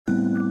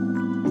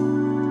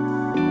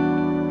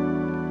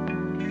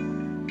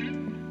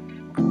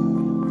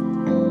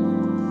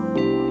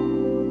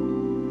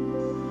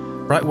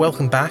Right,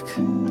 welcome back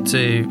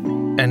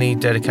to any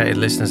dedicated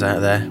listeners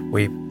out there.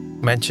 We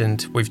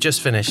mentioned we've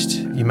just finished.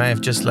 You may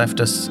have just left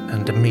us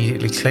and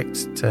immediately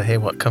clicked to hear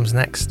what comes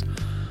next.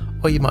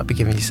 Or you might be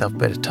giving yourself a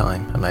bit of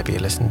time and maybe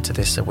you're listening to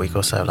this a week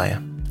or so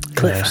later.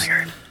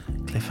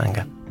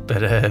 Cliffhanger.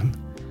 But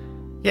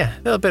yeah,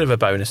 a little bit of a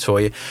bonus for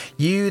you.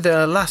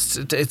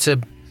 It's a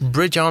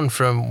bridge on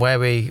from where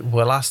we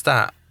were last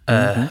at.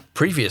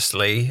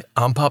 Previously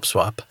on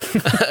PopSwap,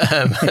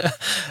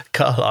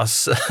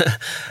 Carlos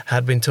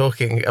had been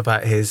talking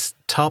about his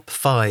top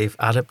 5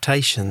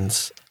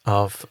 adaptations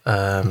of,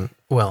 his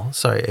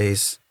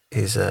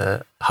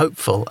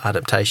hopeful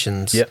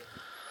adaptations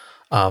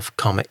of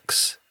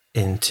comics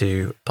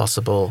into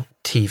possible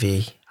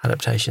TV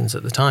adaptations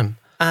at the time.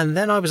 And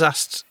then I was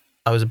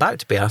about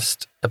to be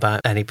asked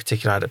about any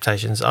particular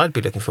adaptations I'd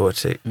be looking forward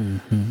to.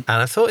 And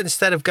I thought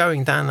instead of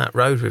going down that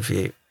road with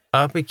you,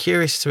 I'd be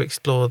curious to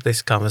explore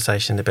this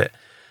conversation a bit.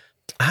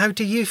 How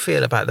do you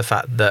feel about the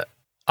fact that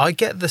I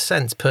get the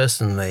sense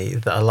personally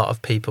that a lot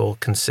of people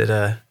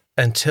consider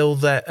until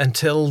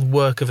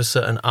work of a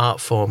certain art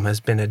form has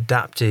been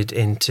adapted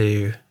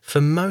into, for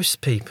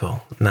most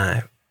people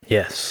now,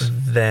 yes,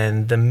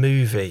 then the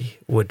movie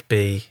would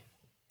be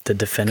the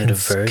definitive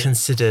version.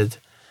 Considered,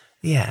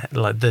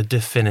 like the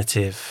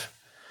definitive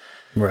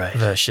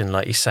version,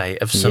 like you say,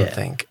 of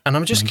something. Yeah. And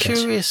I'm just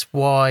curious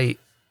why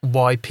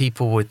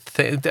people would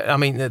think. I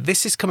mean,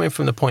 this is coming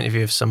from the point of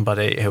view of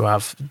somebody who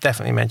I've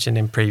definitely mentioned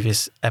in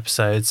previous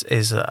episodes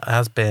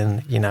has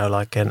been,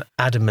 like an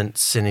adamant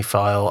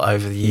cinephile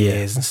over the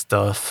years and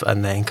stuff,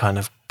 and then kind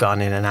of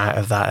gone in and out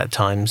of that at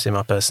times in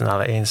my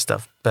personality and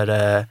stuff. But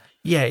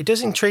it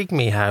does intrigue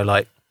me how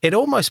like it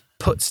almost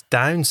puts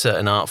down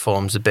certain art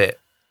forms a bit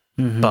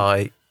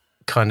by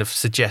kind of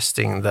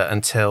suggesting that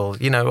until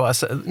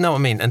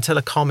until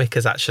a comic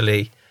has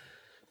actually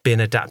been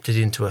adapted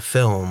into a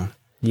film.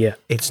 Yeah,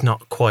 it's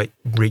not quite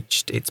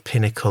reached its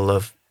pinnacle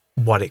of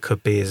what it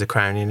could be as a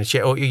crowning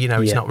achievement,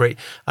 or it's not really.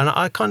 And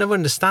I kind of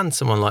understand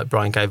someone like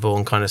Brian K.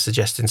 Vaughan kind of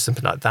suggesting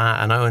something like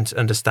that, and I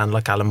understand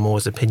like Alan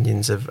Moore's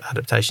opinions of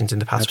adaptations in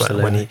the past.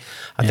 When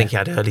I think he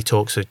had early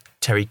talks with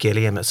Terry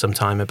Gilliam at some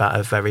time about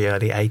a very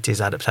early '80s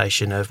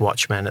adaptation of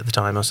Watchmen at the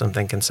time or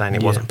something, and saying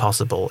it wasn't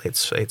possible.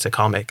 It's a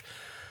comic,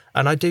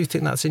 and I do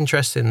think that's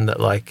interesting.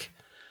 That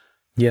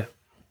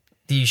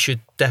you should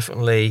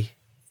definitely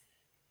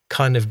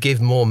kind of give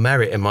more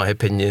merit, in my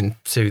opinion,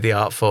 to the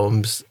art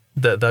forms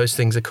that those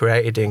things are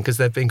created in, because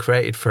they've been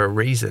created for a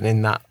reason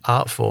in that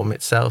art form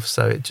itself.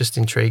 So it just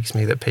intrigues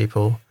me that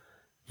people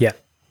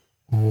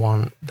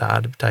want that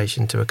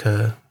adaptation to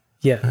occur.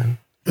 And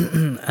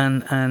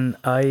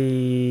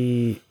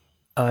I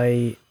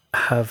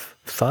have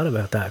thought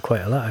about that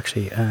quite a lot,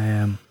 actually.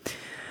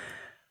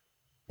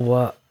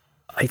 What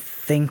I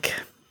think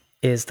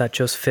is that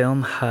just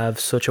films have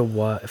such a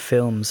wider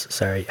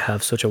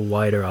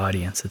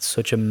audience. It's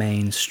such a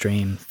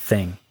mainstream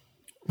thing.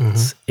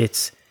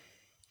 It's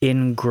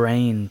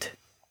ingrained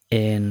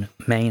in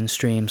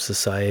mainstream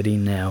society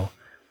now,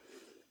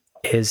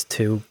 is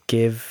to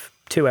give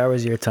 2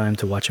 hours of your time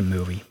to watch a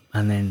movie,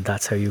 and then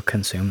that's how you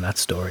consume that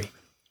story.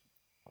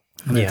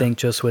 And I think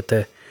just with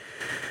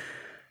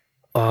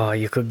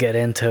you could get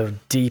into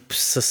deep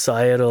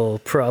societal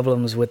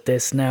problems with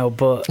this now,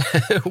 but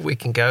we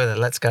can go there.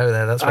 Let's go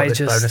there. That's what this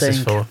bonus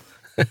is for.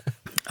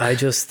 I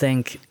just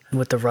think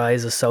with the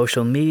rise of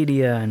social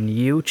media and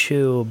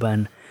YouTube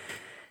and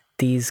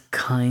these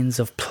kinds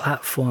of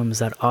platforms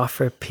that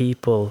offer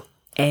people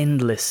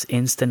endless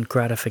instant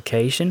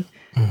gratification,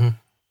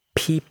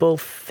 people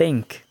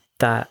think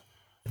that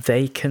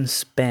they can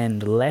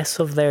spend less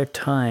of their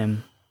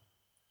time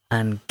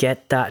and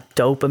get that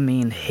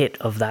dopamine hit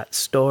of that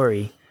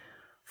story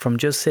from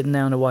just sitting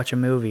down to watch a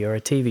movie or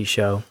a TV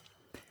show.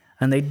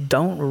 And they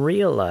don't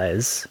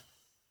realize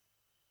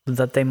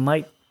that they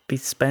might be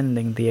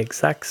spending the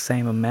exact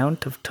same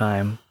amount of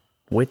time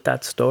with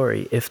that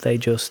story if they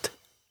just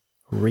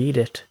read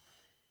it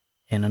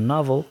in a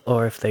novel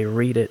or if they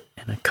read it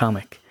in a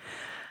comic.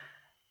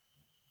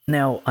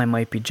 Now, I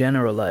might be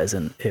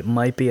generalizing. It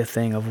might be a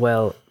thing of,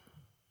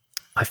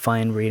 I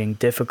find reading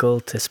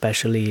difficult,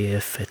 especially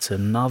if it's a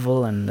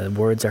novel and the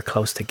words are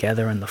close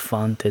together and the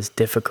font is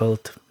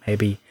difficult.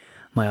 Maybe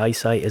my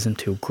eyesight isn't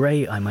too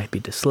great. I might be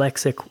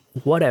dyslexic,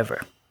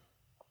 whatever.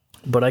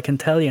 But I can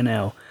tell you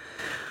now,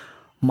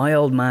 my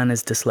old man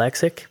is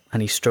dyslexic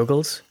and he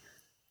struggles,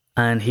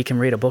 and he can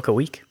read a book a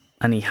week,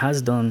 and he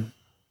has done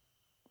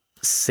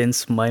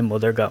since my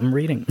mother got him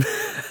reading.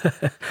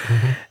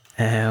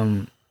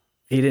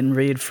 He didn't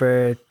read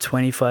for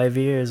 25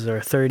 years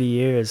or 30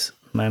 years.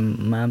 My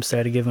mom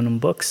started giving him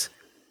books,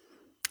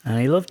 and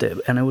he loved it.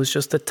 And it was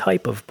just the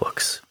type of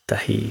books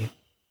that he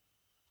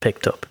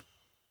picked up.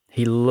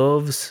 He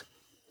loves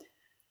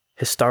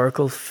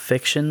historical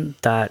fiction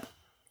that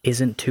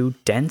isn't too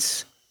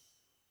dense,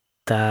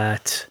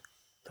 that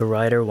the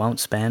writer won't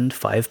spend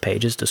 5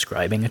 pages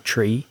describing a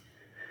tree,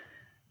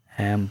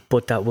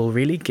 but that will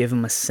really give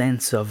him a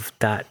sense of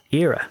that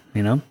era,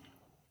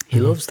 He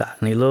loves that,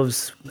 and he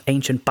loves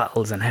ancient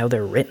battles and how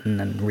they're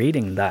written and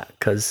reading that,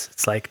 because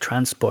it's like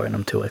transporting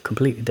him to a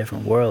completely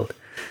different world.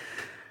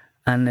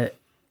 And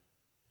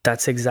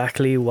that's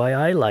exactly why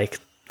I like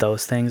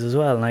those things as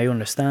well, and I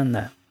understand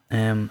that.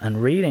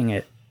 And reading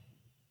it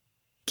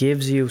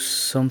gives you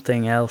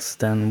something else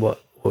than what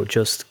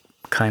just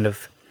kind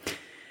of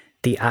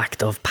the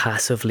act of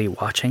passively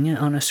watching it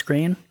on a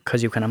screen,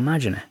 because you can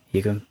imagine it,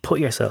 you can put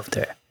yourself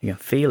there, you can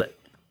feel it.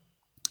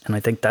 And I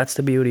think that's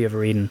the beauty of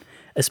reading,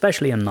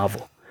 especially a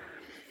novel.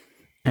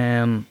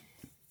 And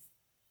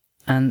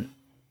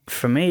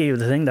for me,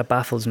 the thing that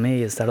baffles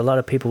me is that a lot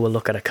of people will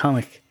look at a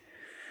comic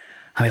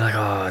and be like,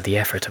 oh, the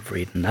effort of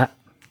reading that,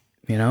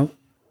 you know?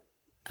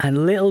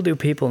 And little do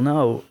people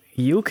know,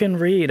 you can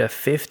read a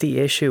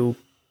 50-issue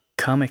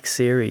comic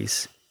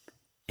series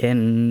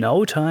in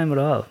no time at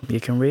all. You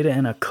can read it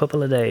in a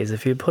couple of days.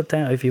 If you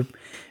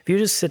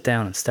just sit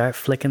down and start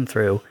flicking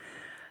through,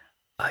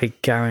 I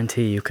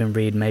guarantee you can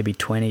read maybe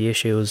 20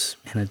 issues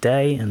in a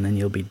day, and then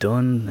you'll be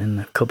done in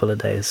a couple of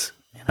days,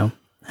 you know?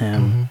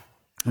 And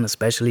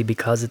especially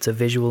because it's a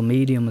visual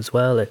medium as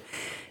well,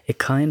 it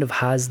kind of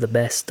has the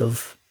best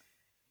of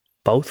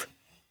both.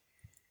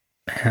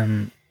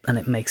 And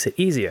it makes it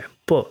easier.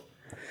 But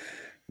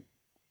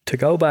to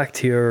go back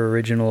to your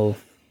original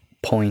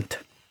point,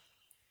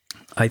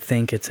 I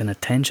think it's an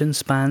attention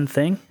span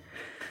thing,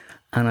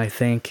 and I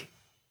think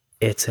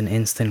it's an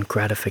instant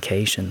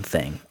gratification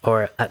thing,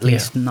 or at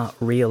least not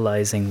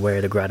realizing where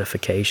the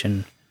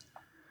gratification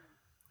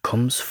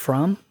comes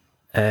from.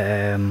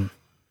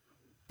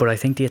 But I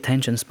think the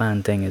attention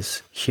span thing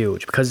is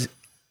huge, because,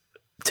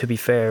 to be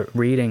fair,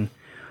 reading,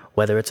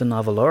 whether it's a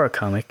novel or a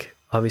comic,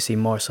 obviously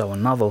more so a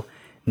novel,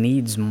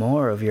 needs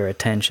more of your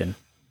attention.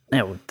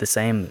 Now, the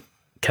same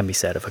can be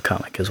said of a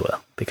comic as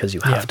well, because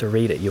you have to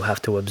read it, you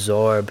have to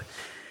absorb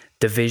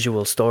the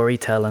visual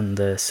storytelling,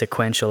 the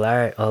sequential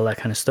art, all that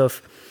kind of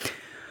stuff.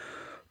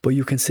 But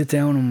you can sit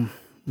down and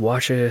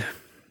watch a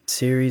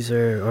series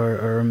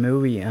or a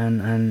movie,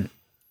 and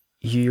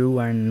you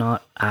are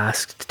not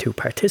asked to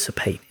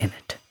participate in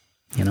it,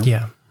 you know?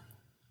 Yeah.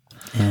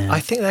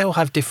 I think they all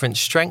have different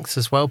strengths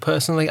as well,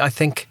 personally. I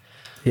think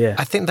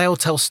they all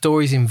tell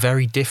stories in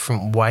very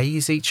different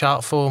ways, each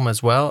art form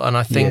as well. And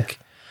I think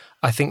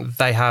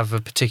they have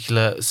a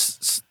particular,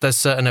 there's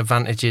certain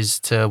advantages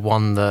to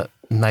one that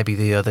maybe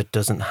the other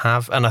doesn't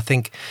have. And I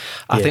think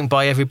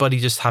by everybody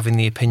just having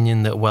the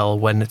opinion that, well,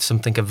 when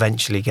something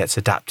eventually gets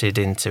adapted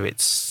into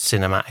its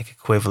cinematic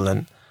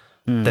equivalent,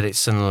 that it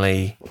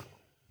suddenly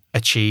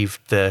achieved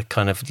the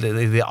kind of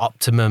the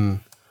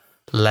optimum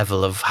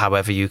level of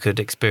however you could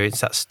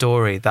experience that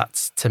story,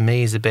 that's, to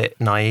me, is a bit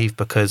naive,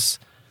 because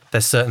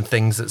there's certain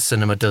things that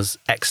cinema does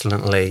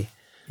excellently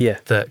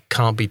that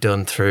can't be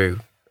done through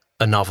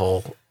a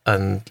novel,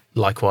 and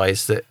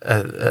likewise that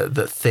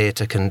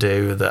theatre can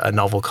do, that a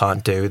novel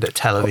can't do, that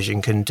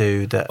television can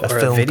do, that a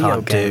film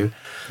can't do,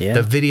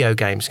 that video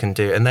games can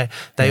do. And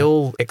they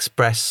all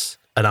express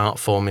an art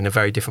form in a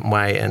very different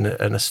way, and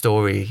a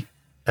story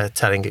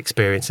telling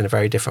experience in a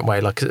very different way.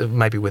 Like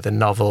maybe with a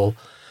novel,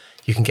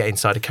 you can get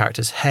inside a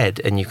character's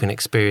head and you can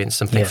experience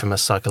something from a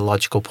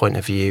psychological point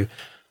of view,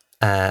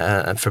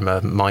 and from a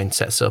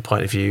mindset sort of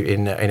point of view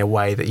in a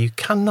way that you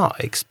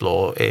cannot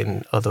explore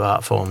in other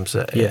art forms.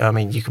 I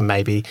mean, you can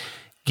maybe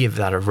give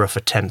that a rough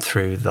attempt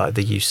through like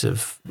the use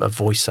of a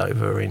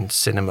voiceover in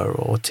cinema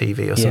or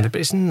TV or something, but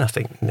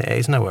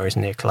it's nowhere as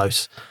near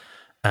close.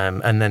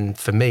 And then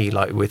for me,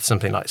 like with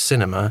something like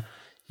cinema,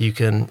 you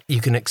can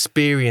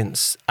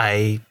experience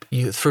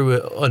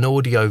through an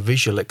audio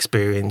visual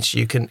experience,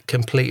 you can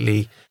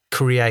completely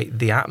create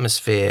the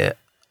atmosphere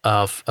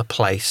of a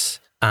place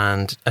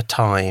and a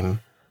time,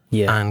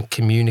 and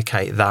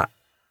communicate that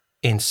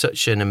in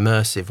such an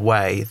immersive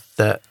way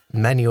that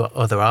many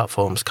other art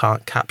forms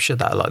can't capture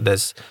that. Like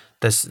there's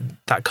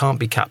that can't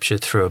be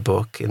captured through a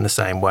book in the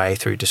same way,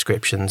 through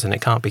descriptions, and it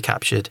can't be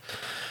captured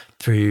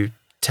through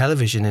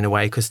television in a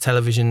way, because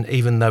television,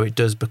 even though it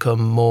does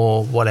become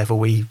more whatever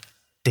we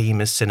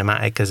deem as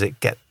cinematic as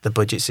the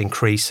budgets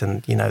increase,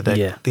 and you know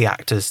the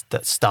actors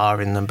that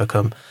star in them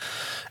become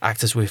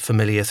actors we're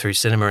familiar through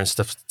cinema and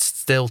stuff,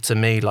 still to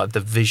me, like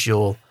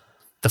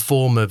the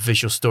form of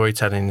visual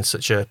storytelling in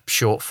such a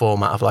short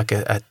format of like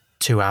a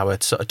 2-hour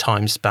sort of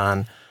time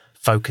span,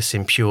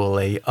 focusing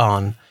purely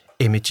on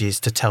images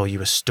to tell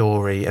you a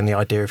story, and the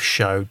idea of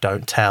show,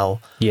 don't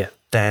tell,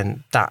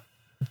 then that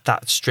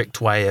strict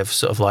way of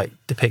sort of like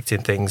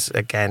depicting things,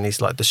 again,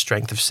 is like the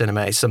strength of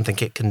cinema. It's something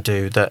it can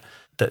do that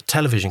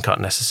television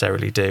can't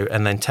necessarily do.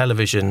 And then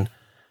television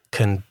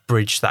can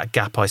bridge that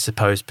gap, I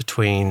suppose,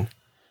 between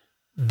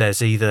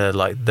there's either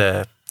like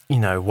the, you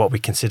know, what we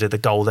consider the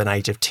golden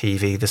age of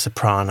TV, The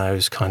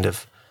Sopranos, kind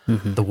of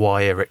the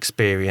Wire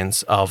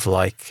experience of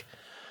like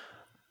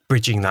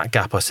bridging that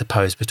gap, I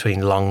suppose,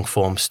 between long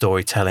form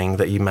storytelling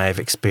that you may have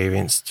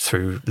experienced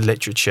through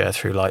literature,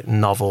 through like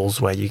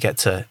novels where you get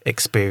to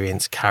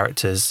experience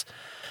characters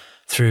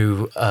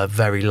through a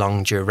very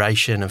long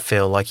duration and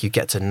feel like you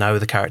get to know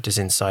the characters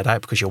inside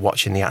out because you're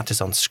watching the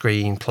actors on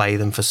screen play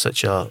them for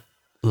such a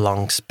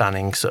long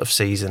spanning sort of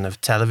season of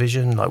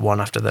television, like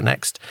one after the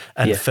next,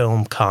 and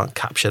film can't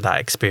capture that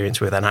experience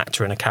with an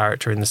actor and a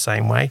character in the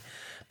same way.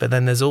 But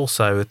then there's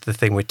also the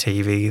thing with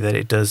TV that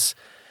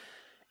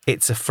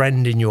it's a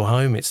friend in your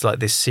home. It's like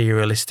this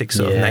serialistic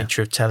sort of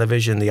nature of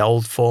television, the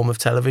old form of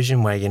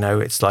television where,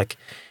 it's like,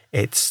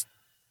 it's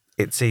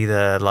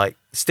either like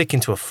sticking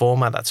to a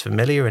format that's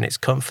familiar and it's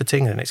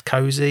comforting and it's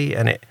cozy,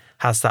 and it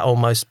has that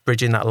almost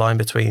bridging that line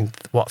between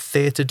what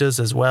theatre does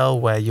as well,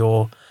 where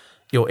you're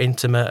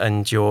intimate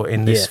and you're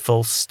in this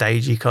full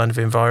stagey kind of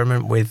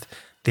environment with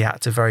the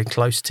actor very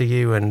close to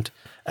you, and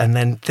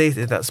then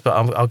theatre.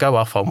 But I'll go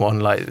off on one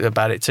like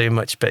about it too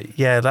much. But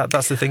yeah,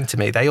 that's the thing to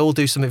me. They all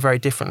do something very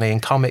differently.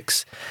 And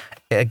comics,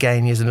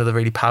 again, is another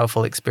really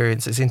powerful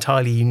experience. It's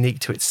entirely unique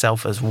to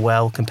itself as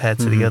well compared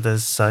to the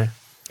others. So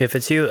if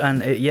it's you,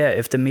 and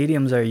if the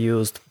mediums are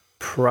used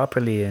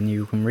properly, and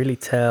you can really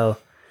tell,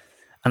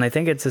 and I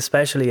think it's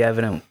especially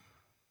evident.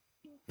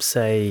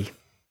 Say,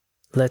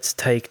 let's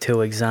take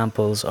two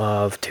examples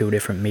of two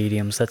different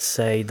mediums. Let's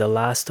say The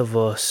Last of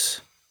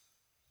Us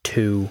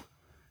 2,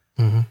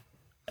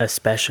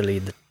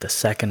 especially the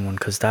second one,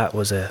 because that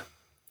was an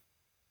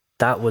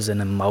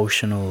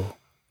emotional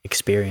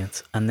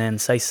experience. And then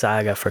say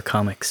Saga for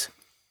comics.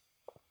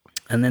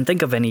 And then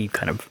think of any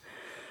kind of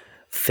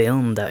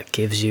film that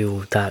gives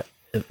you that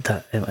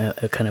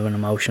kind of an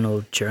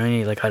emotional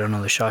journey, like, I don't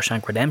know, The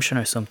Shawshank Redemption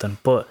or something.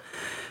 But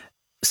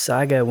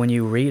Saga, when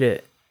you read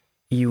it,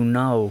 you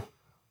know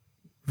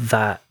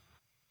why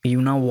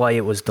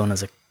it was done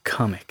as a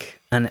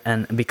comic,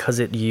 and because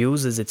it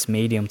uses its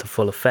medium to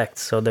full effect.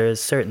 So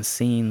there's certain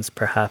scenes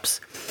perhaps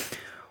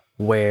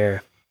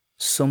where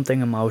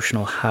something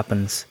emotional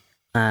happens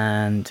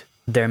and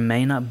there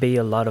may not be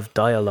a lot of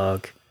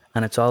dialogue,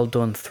 and it's all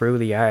done through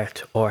the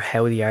art or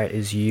how the art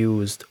is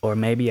used, or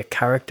maybe a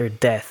character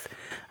death,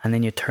 and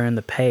then you turn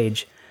the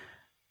page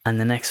and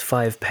the next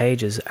 5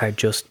 pages are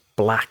just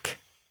blacked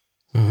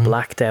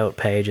out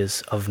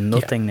pages of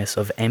nothingness,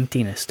 of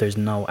emptiness. There's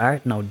no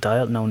art, no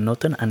dialogue, no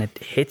nothing, and it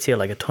hits you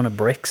like a ton of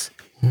bricks.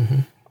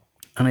 And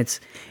it's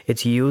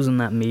using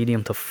that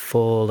medium to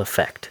full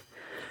effect.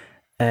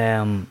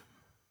 Or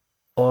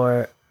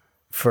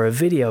for a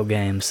video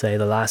game, say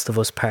The Last of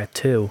Us Part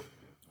 2,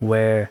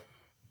 where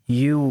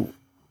you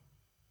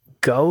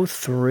go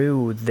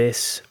through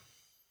this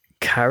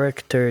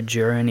character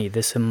journey,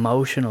 this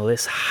emotional,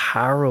 this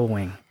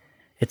harrowing,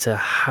 it's a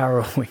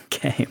harrowing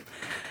game.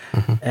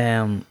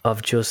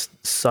 Of just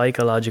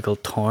psychological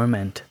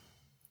torment,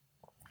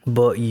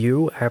 but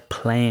you are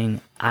playing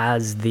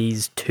as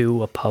these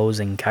two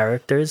opposing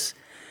characters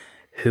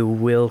who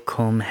will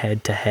come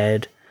head to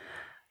head,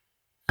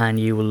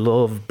 and you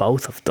love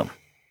both of them,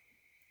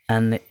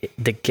 and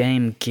the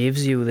game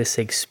gives you this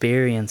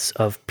experience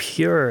of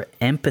pure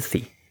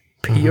empathy,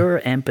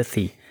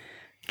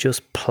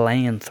 just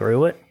playing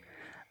through it.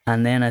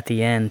 And then at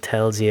the end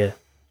tells you,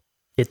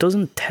 it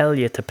doesn't tell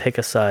you to pick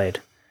a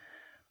side,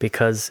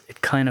 because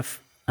it kind of,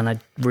 and I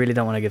really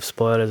don't want to give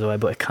spoilers away,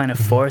 but it kind of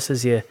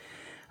forces you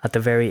at the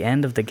very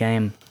end of the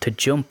game to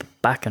jump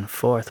back and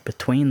forth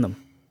between them.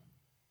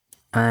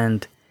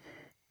 And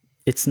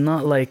it's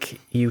not like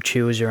you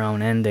choose your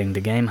own ending. The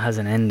game has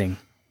an ending,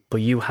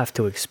 but you have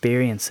to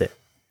experience it,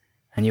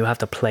 and you have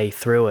to play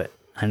through it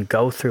and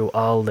go through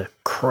all the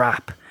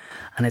crap.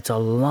 And it's a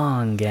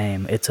long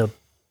game. It's a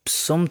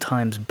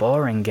sometimes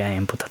boring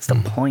game, but that's the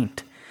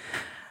point.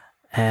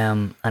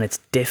 And it's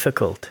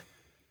difficult.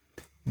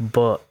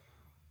 But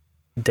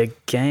the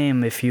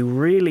game, if you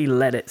really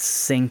let it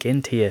sink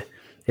into you,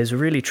 is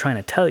really trying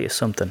to tell you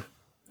something,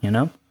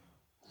 And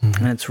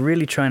it's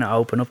really trying to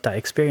open up that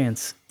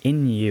experience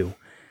in you,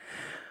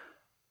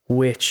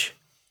 which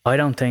I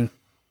don't think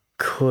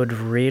could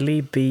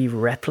really be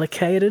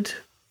replicated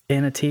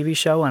in a TV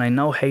show. And I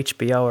know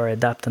HBO are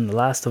adapting The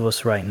Last of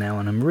Us right now,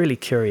 and I'm really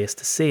curious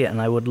to see it,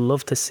 and I would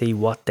love to see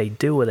what they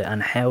do with it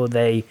and how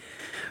they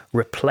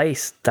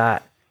replace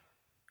that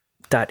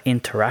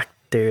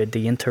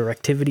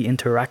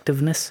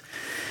interactiveness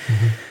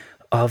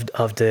of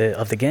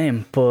the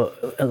game.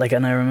 But like,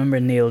 and I remember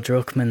Neil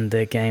Druckmann,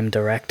 the game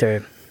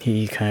director,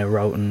 he kind of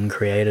wrote and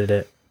created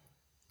it,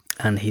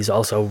 and he's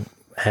also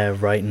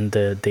writing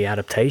the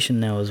adaptation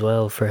now as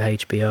well for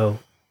HBO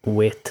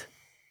with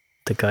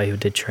the guy who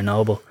did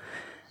Chernobyl.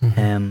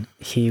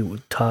 He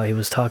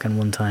was talking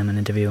one time in an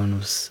interview and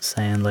was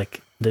saying,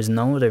 like, there's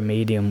no other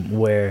medium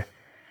where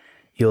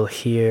you'll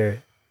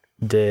hear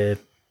the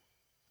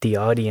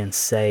audience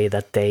say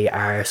that they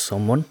are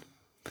someone,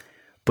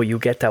 but you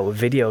get that with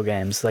video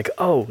games. Like,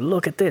 oh,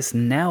 look at this,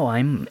 now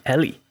I'm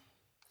Ellie.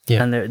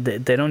 And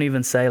they don't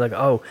even say like,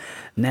 oh,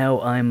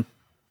 now I'm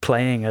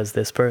playing as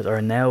this person,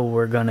 or now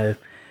we're gonna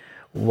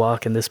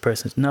walk in this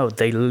person's. No,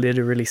 they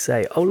literally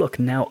say, oh look,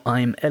 now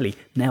I'm Ellie,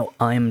 now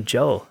I'm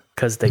Joel,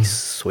 because they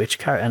switch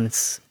character. And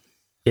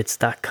it's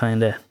that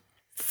kind of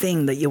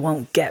thing that you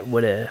won't get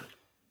with a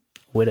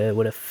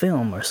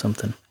film or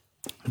something.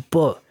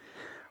 But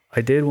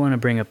I did want to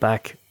bring it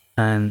back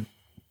and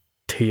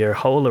to your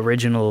whole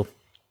original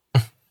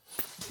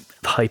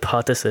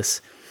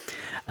hypothesis.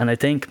 And I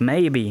think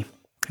maybe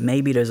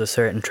maybe there's a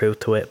certain truth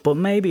to it, but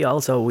maybe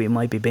also we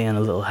might be being a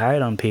little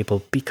hard on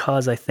people,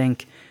 because I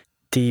think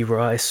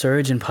the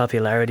surge in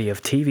popularity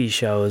of TV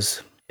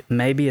shows,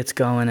 maybe it's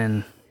going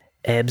in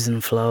ebbs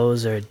and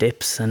flows or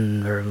dips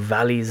or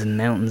valleys and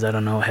mountains. I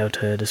don't know how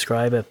to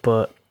describe it,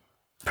 but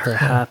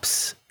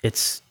perhaps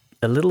it's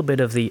a little bit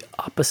of the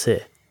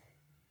opposite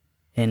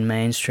in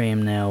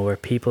mainstream now, where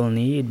people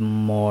need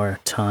more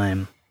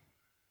time,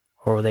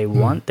 or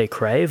they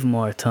crave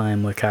more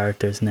time with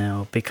characters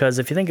now. Because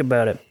if you think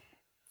about it,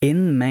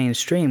 in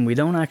mainstream, we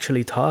don't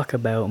actually talk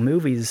about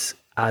movies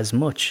as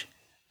much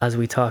as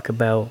we talk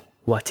about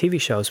what TV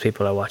shows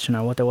people are watching,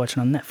 or what they're watching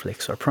on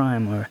Netflix or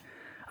Prime or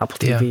Apple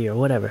TV or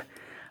whatever.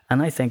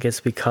 And I think it's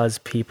because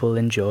people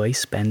enjoy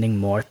spending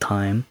more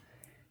time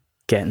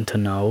getting to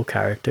know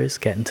characters,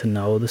 getting to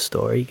know the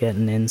story,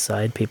 getting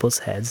inside people's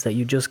heads that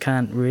you just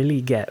can't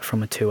really get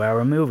from a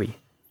 2-hour movie.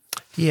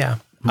 Yeah.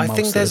 I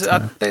think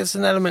there's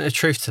an element of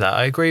truth to that.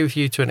 I agree with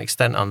you to an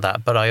extent on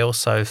that, but I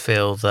also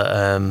feel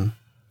that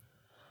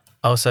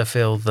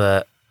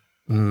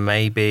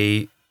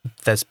maybe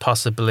there's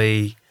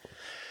possibly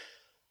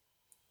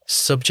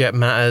subject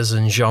matters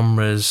and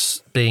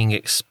genres being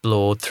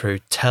explored through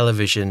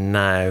television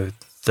now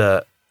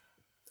that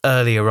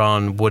earlier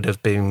on would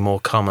have been more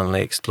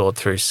commonly explored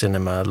through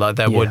cinema. Like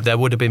there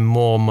would have been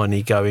more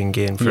money going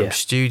in from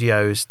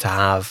studios to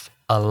have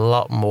a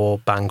lot more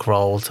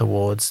bankroll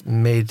towards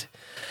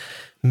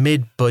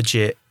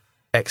mid-budget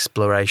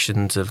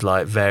explorations of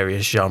like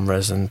various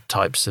genres and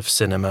types of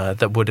cinema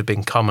that would have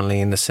been commonly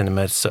in the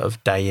cinema sort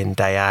of day in,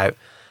 day out,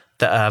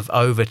 that have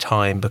over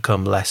time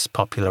become less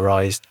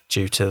popularized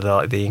due to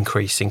the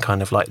increasing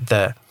kind of like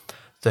the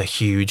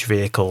huge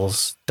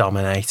vehicles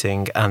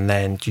dominating, and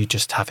then you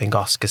just having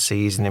Oscar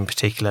season in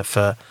particular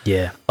for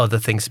other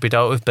things to be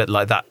dealt with. But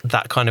like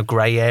that kind of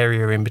grey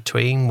area in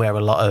between, where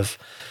a lot of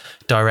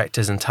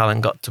directors and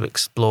talent got to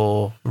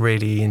explore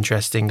really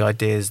interesting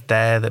ideas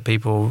there that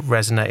people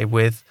resonated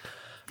with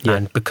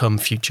and become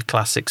future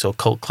classics or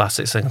cult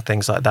classics and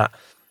things like that.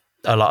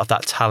 A lot of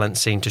that talent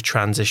seemed to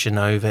transition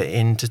over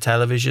into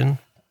television.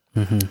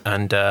 Mm-hmm.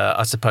 And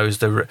I suppose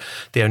the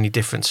only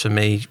difference for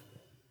me,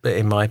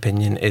 in my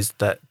opinion, is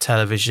that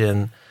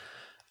television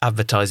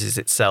advertises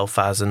itself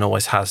as, and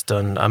always has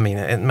done. I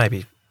mean,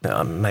 maybe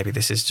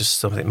this is just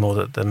something more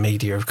that the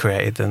media have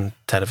created than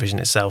television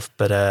itself,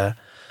 but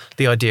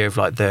the idea of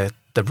like the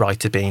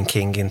writer being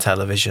king in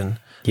television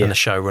and the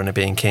showrunner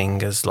being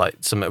king as like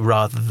something,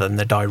 rather than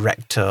the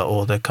director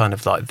or the kind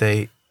of like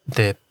the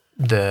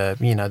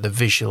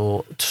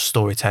visual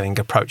storytelling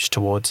approach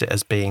towards it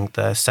as being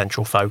the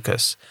central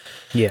focus.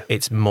 Yeah,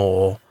 it's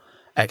more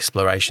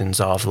explorations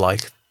of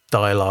like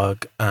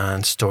dialogue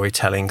and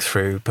storytelling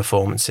through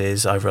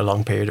performances over a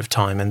long period of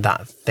time, and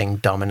that thing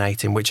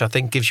dominating, which I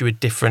think gives you a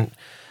different,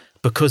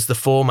 because the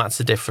formats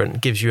are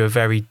different, gives you a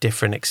very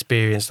different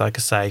experience. Like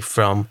I say,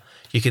 from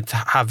you could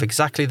have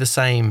exactly the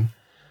same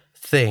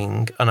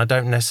thing, and I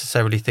don't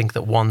necessarily think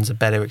that one's a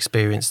better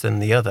experience than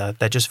the other.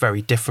 They're just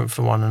very different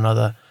from one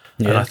another.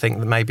 Yeah. And I think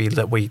that maybe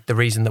the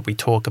reason that we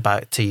talk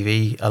about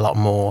TV a lot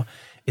more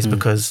is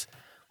because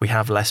we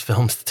have less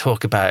films to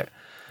talk about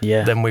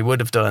than we would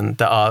have done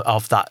that are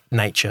of that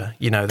nature.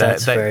 You know, they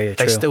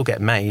still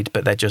get made,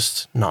 but they're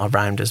just not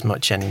around as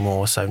much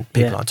anymore, so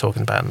people aren't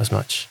talking about them as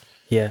much.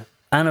 Yeah.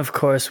 And of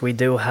course, we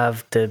do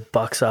have the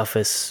box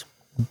office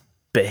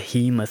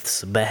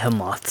behemoths,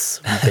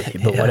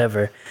 but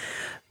whatever,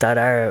 that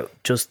are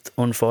just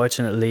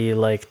unfortunately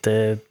like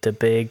the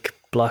big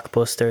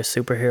blockbuster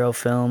superhero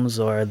films,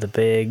 or the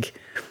big,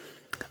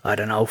 I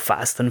don't know,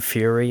 Fast and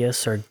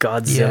Furious or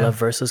Godzilla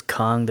versus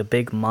Kong, the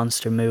big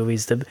monster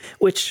movies,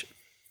 which,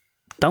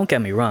 don't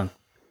get me wrong,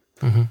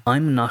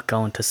 I'm not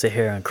going to sit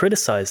here and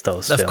criticize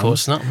those films. Of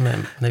course not,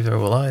 neither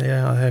will I.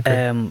 Yeah, I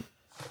agree.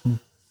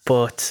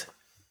 But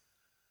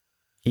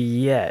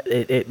yeah,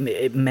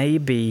 it may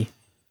be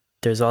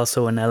there's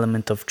also an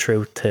element of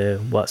truth to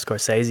what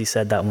Scorsese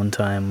said that one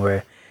time,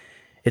 where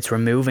it's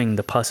removing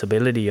the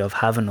possibility of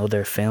having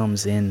other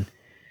films in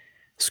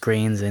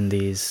screens in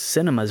these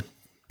cinemas.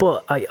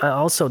 But I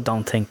also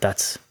don't think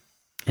that's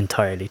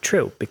entirely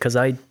true, because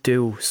I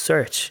do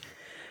search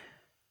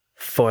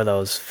for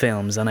those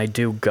films and I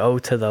do go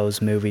to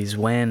those movies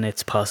when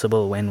it's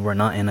possible, when we're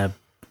not in a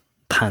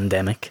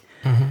pandemic,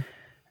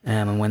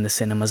 and when the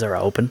cinemas are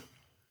open.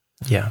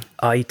 Yeah.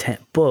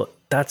 But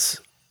that's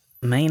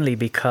mainly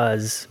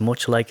because,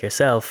 much like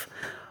yourself,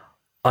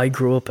 I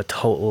grew up a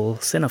total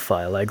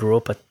cinephile. I grew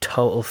up a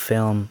total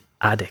film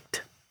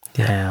addict.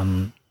 Yeah.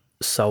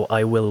 So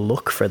I will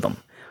look for them.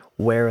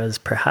 Whereas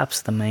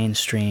perhaps the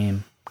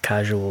mainstream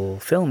casual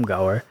film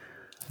goer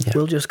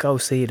will just go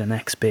see the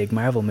next big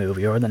Marvel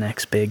movie or the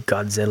next big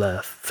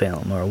Godzilla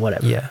film or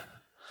whatever. Yeah.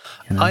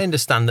 You know? I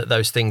understand that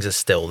those things are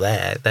still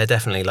there. They're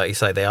definitely, like you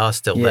say, they are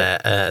still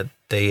there.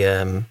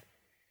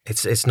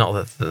 It's not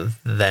that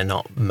they're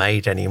not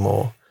made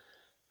anymore.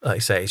 Like I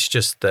say, it's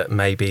just that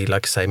maybe,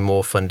 like I say,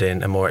 more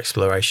funding and more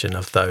exploration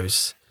of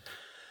those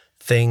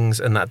things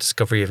and that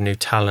discovery of new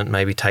talent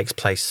maybe takes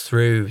place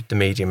through the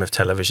medium of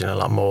television a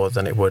lot more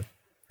than it would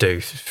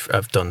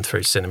have done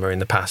through cinema in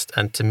the past.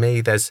 And to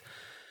me, there's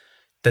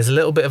a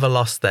little bit of a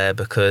loss there,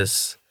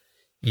 because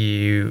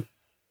you,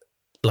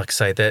 like I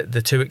say,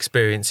 the two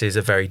experiences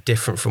are very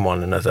different from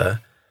one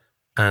another.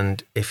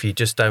 And if you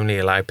just only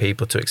allow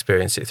people to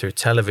experience it through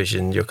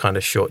television, you're kind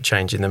of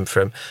shortchanging them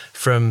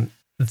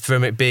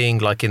from it being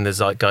like in the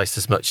zeitgeist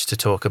as much to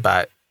talk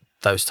about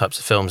those types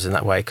of films in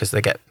that way, because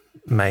they get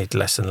made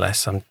less and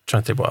less. I'm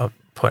trying to think what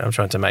point I'm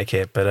trying to make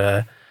here,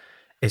 but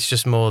it's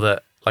just more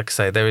that, like I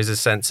say, there is a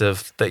sense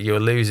of that you're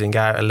losing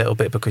out a little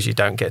bit because you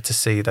don't get to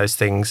see those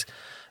things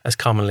as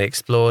commonly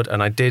explored.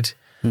 And I did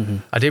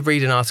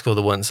read an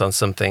article once on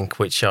something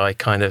which I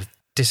kind of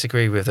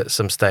disagree with at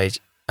some stage,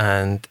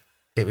 and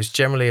it was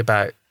generally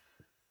about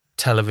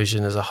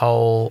television as a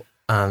whole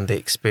and the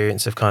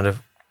experience of kind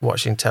of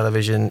watching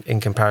television in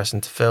comparison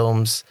to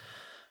films.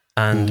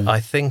 And I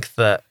think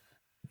that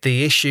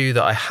the issue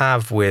that I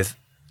have with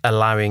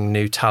allowing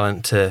new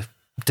talent to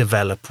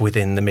develop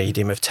within the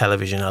medium of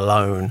television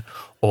alone,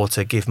 or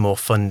to give more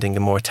funding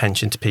and more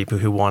attention to people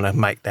who want to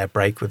make their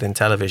break within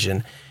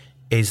television,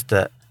 is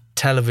that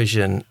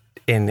television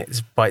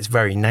by its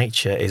very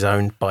nature is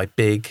owned by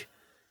big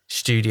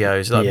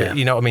studios.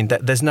 You know what I mean?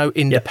 There's no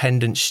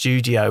independent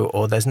studio,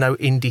 or there's no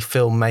indie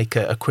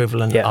filmmaker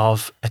equivalent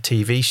of a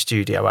TV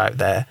studio out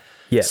there.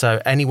 Yeah.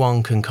 So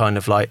anyone can kind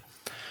of like,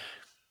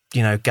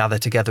 you know, gather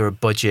together a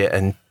budget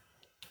and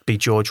be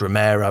George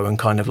Romero and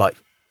kind of like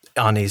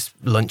on his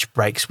lunch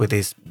breaks with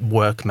his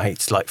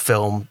workmates, like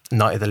film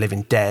Night of the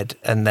Living Dead,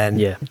 and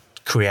then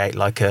create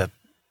like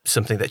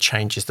something that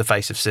changes the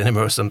face of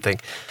cinema or something.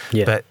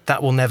 Yeah. But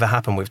that will never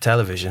happen with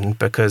television,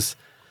 because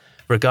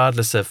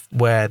regardless of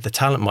where the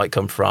talent might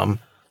come from,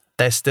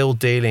 they're still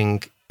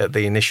dealing at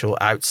the initial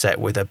outset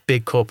with a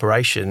big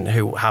corporation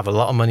who have a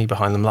lot of money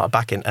behind them, a lot of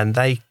backing, and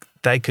they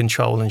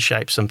control and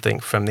shape something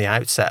from the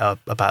outset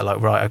about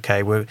like, right,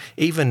 okay, we're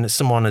even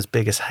someone as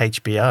big as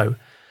HBO,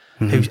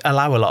 who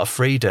allow a lot of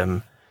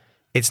freedom.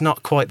 It's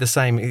not quite the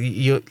same.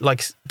 You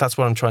like, that's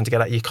what I'm trying to get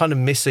at. You're kind of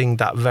missing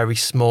that very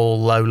small,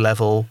 low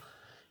level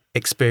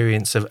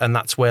experience of, and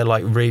that's where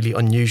like really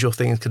unusual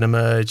things can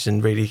emerge,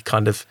 and really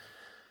kind of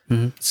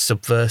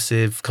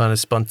subversive, kind of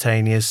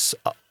spontaneous,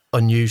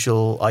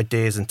 unusual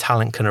ideas and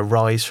talent can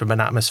arise from an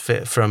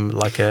atmosphere, from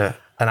like an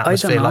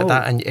atmosphere like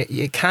that. And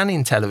it can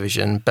in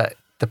television, but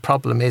the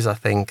problem is, I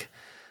think,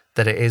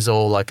 that it is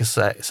all, like I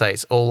say,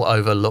 it's all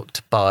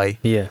overlooked by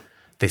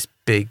this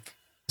big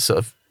sort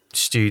of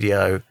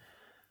studio.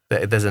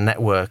 There's a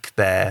network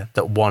there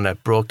that want to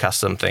broadcast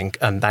something,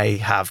 and they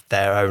have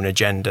their own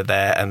agenda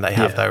there, and they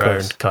have their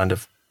own kind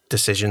of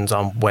decisions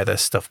on whether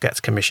stuff gets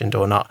commissioned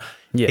or not.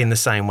 In the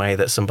same way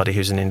that somebody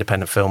who's an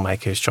independent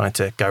filmmaker who's trying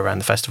to go around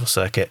the festival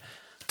circuit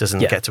doesn't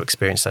get to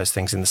experience those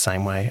things in the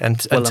same way,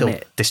 and until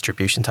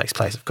distribution takes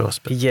place, of course.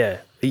 But you're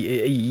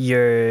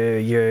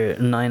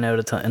 9 out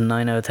of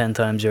 10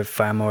 times you're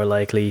far more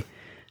likely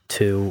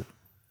to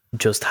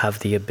just have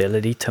the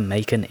ability to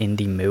make an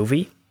indie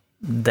movie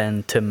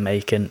than to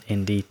make an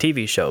indie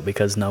TV show,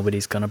 because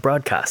nobody's going to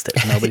broadcast it.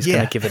 Nobody's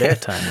going to give it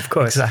airtime, of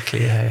course.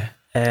 Exactly,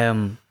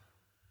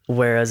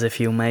 Whereas if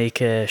you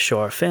make a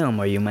short film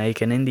or you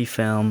make an indie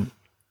film,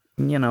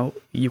 you know,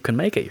 you can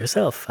make it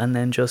yourself and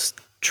then just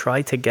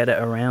try to get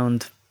it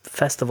around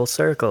festival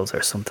circles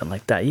or something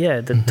like that.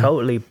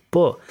 Totally.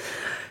 But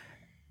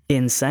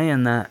in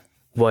saying that,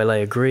 while I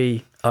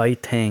agree, I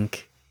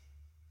think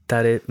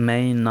that it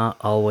may not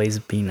always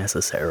be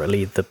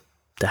necessarily the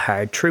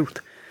hard truth.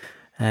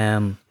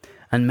 And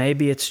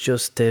maybe it's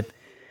just the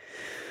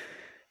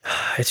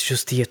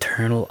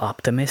eternal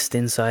optimist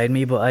inside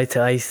me. But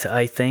I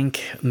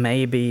think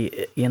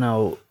maybe, you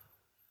know,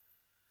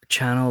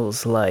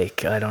 channels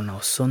like, I don't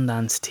know,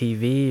 Sundance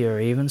TV, or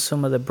even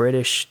some of the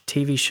British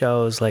TV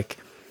shows like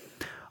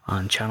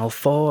on Channel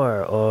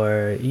 4,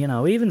 or, you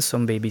know, even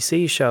some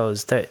BBC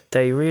shows, that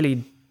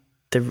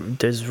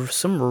there's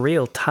some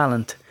real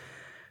talent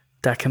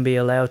that can be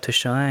allowed to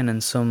shine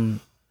in some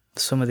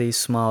of these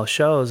small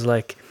shows.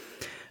 Like,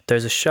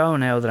 there's a show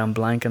now that I'm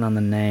blanking on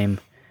the name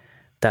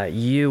that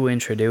you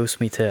introduced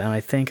me to, and I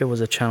think it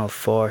was a Channel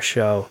 4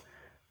 show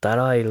that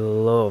I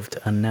loved,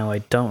 and now I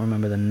don't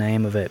remember the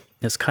name of it.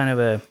 It's kind of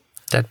a...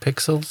 Dead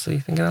Pixels, are you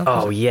thinking of?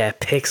 Oh, yeah,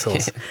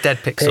 Pixels. Dead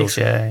Pixels,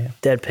 yeah.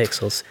 Dead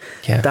Pixels.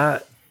 Yeah.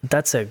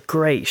 That's a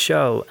great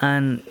show,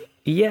 and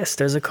yes,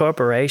 there's a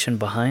corporation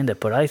behind it,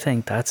 but I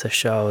think that's a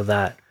show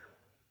that,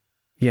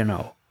 you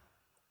know,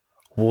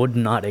 would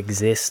not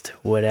exist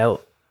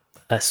without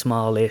a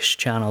smallish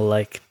channel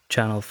like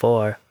Channel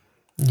 4,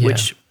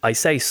 which I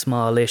say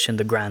smallish in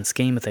the grand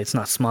scheme of things. It's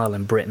not small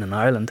in Britain and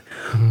Ireland,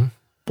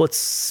 but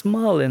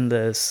small in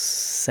the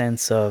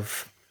sense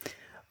of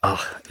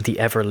the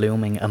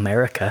ever-looming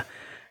America.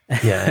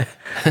 Yeah.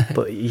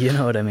 But you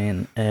know what I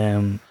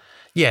mean.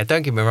 Yeah,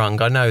 don't get me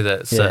wrong. I know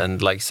that certain,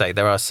 like you say,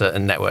 there are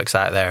certain networks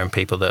out there and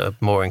people that are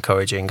more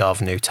encouraging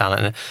of new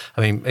talent.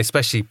 I mean,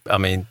 especially,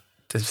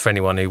 for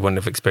anyone who wouldn't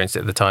have experienced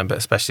it at the time, but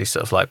especially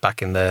sort of like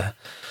back in the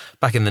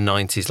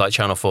 90s, like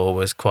Channel 4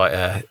 was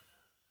quite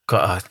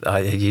God, I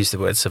use the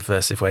word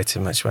subversive way too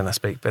much when I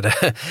speak, but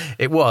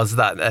it was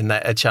that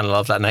a channel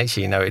of that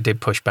nature. It did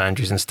push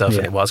boundaries and stuff,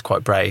 and it was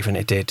quite brave, and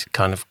it did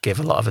kind of give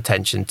a lot of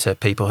attention to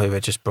people who were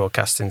just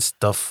broadcasting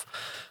stuff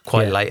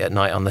quite late at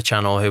night on the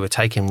channel, who were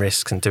taking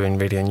risks and doing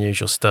really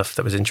unusual stuff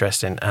that was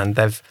interesting. And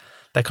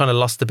they kind of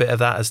lost a bit of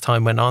that as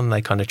time went on.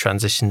 They kind of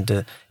transitioned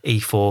to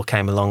E4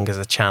 came along as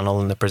a channel,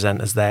 and the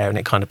presenters there, and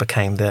it kind of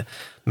became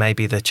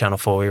maybe the Channel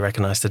 4 we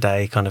recognise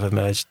today kind of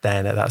emerged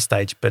then at that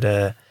stage.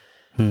 But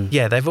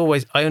yeah,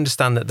 I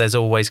understand that there's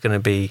always going to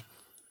be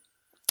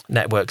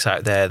networks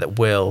out there that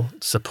will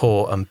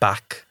support and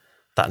back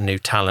that new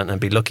talent and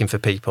be looking for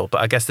people. But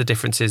I guess the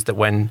difference is that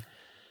when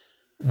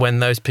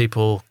those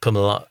people come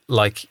along,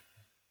 like,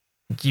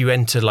 you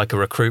enter like a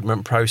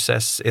recruitment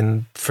process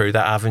through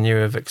that avenue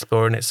of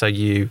exploring it. So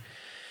you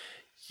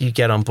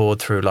get on board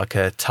through like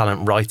a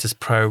talent writers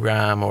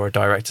program or a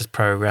directors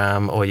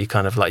program, or you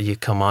kind of like, you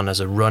come on as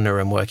a runner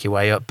and work your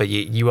way up, but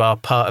you are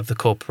part of the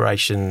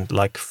corporation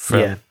like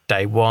from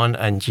day one,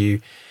 and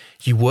you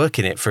work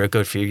in it for a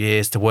good few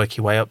years to work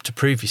your way up, to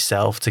prove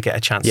yourself, to get a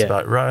chance to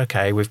like, right,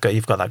 okay,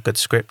 you've got that good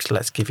script,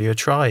 let's give you a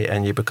try,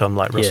 and you become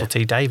like Russell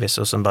T Davies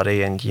or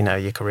somebody, and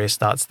your career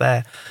starts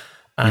there.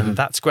 And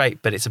that's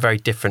great, but it's a very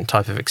different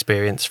type of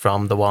experience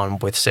from the one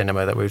with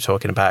cinema that we were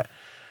talking about,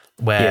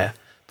 where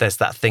there's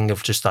that thing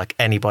of just like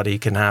anybody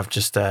can have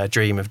just a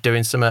dream of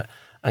doing something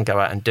and go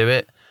out and do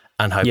it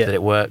and hope that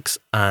it works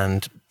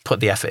and put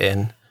the effort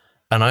in.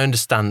 And I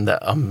understand that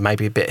I'm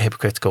maybe a bit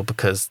hypocritical,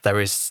 because there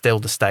is still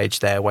the stage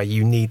there where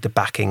you need the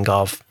backing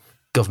of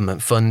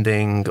government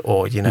funding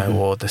or,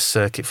 or the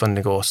circuit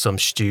funding or some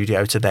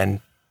studio to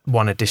then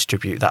want to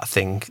distribute that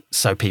thing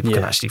so people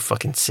can actually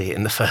fucking see it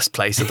in the first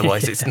place.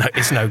 Otherwise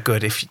it's no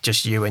good if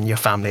just you and your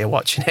family are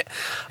watching it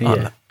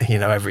on,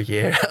 every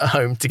year at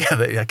home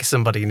together. Like,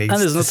 somebody needs to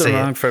see it. And there's nothing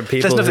wrong for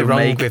people. There's nothing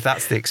wrong with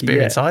that's the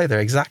experience either.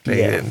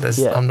 Exactly.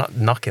 I'm not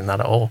knocking that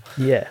at all.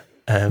 Yeah.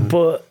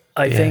 But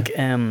I think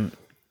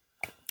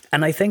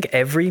and I think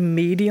every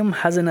medium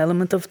has an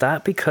element of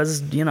that,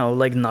 because,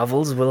 like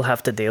novels will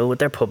have to deal with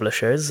their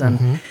publishers,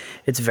 and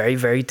it's very,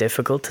 very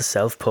difficult to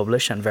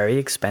self-publish and very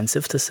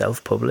expensive to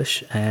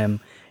self-publish.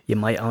 You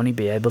might only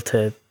be able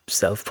to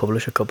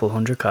self-publish a couple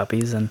hundred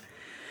copies, and,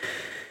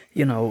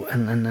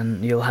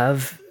 and you'll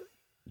have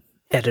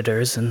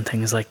editors and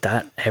things like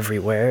that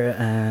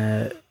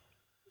everywhere.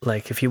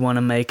 Like, if you want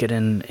to make it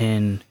in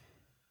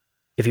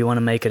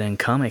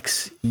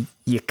comics,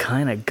 you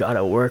kind of got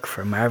to work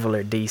for Marvel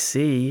or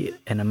DC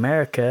in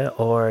America,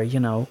 or,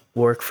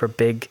 work for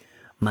big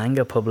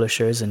manga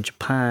publishers in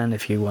Japan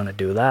if you want to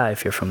do that,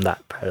 if you're from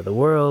that part of the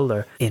world.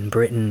 Or in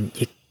Britain,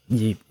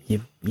 you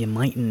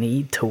might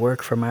need to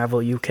work for Marvel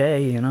UK,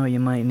 you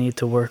might need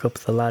to work up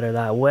the ladder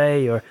that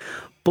way.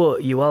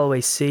 But you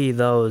always see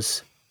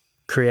those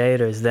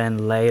creators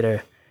then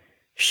later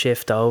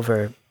shift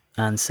over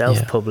and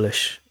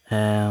self-publish.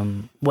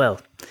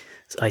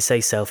 I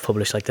say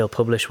self-publish, like they'll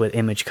publish with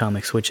Image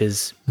Comics, which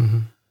is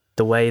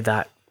the way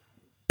that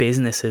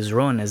business is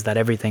run, is that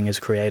everything is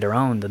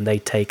creator-owned and they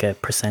take a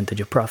percentage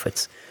of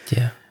profits.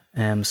 Yeah.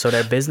 So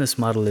their business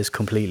model is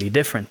completely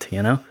different,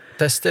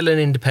 There's still an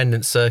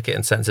independent circuit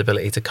and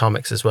sensibility to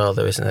comics as well,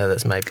 though, isn't there?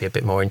 That's maybe a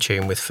bit more in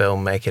tune with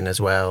filmmaking as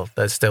well.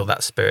 There's still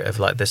that spirit of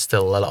like, there's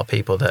still a lot of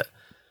people that...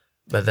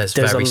 But there's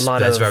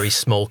very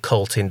small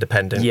cult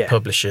independent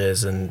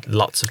publishers and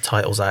lots of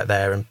titles out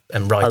there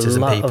and writers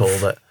and people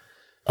that...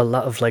 A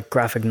lot of like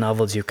graphic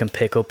novels you can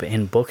pick up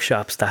in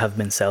bookshops that have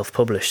been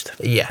self-published. So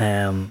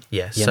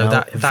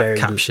that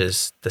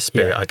captures the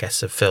spirit, I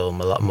guess, of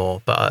film a lot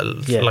more.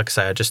 But like I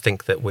say, I just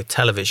think that with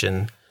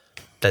television,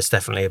 there's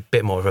definitely a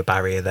bit more of a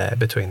barrier there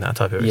between that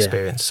type of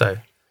experience. So,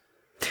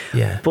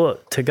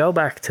 But to go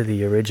back to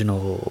the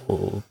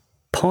original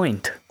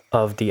point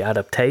of the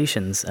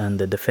adaptations and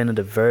the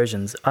definitive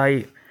versions,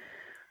 I'm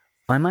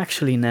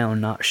actually now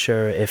not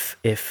sure if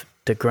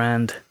the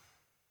grand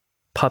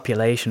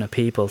population of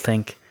people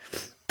think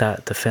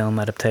that the film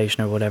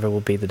adaptation or whatever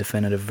will be the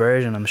definitive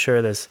version. I'm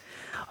sure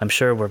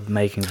we're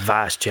making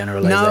vast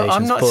generalizations. No,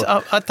 I'm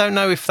not. I don't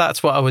know if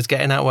that's what I was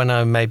getting at when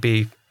I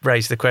maybe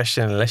raised the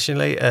question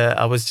initially.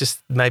 I was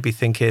just maybe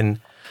thinking,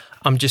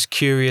 I'm just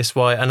curious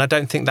why, and I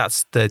don't think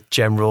that's the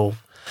general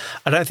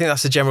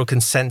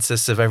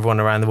consensus of everyone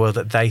around the world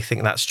that they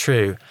think that's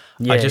true.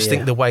 I just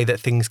think the way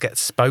that things get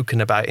spoken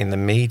about in the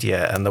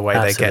media and the way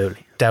they get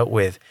dealt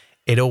with,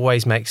 it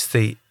always makes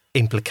the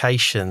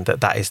implication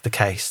that is the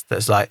case.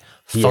 That's like,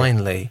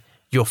 finally,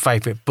 your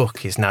favourite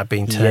book is now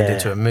being turned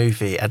into a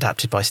movie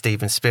adapted by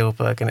Steven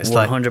Spielberg, and it's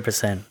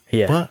 100%.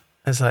 Like, what?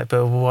 It's like,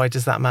 but why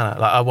does that matter?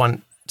 Like, I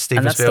want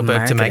Steven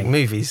Spielberg to make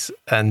movies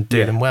and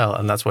do them well,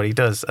 and that's what he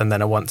does. And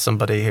then I want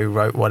somebody who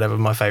wrote whatever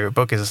my favourite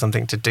book is or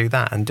something to do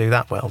that and do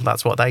that well.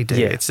 That's what they do.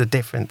 It's a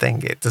different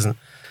thing. It doesn't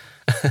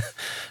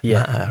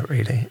matter,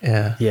 really.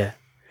 Yeah.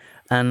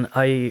 And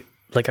I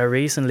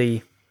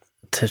recently,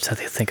 to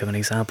think of an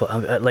example,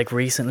 I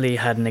recently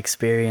had an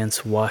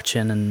experience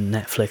watching a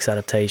Netflix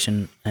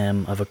adaptation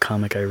of a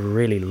comic I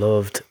really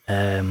loved,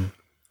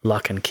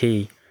 Lock and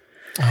Key.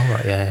 Oh,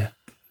 right, yeah.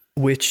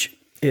 Which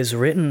is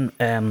written,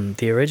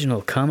 the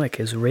original comic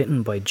is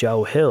written by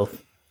Joe Hill,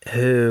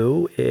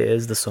 who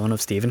is the son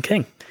of Stephen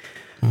King.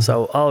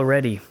 So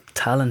already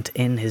talent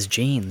in his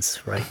genes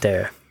right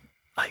there.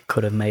 I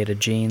could have made a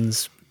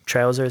jeans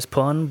trousers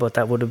pun, but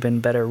that would have been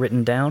better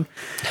written down.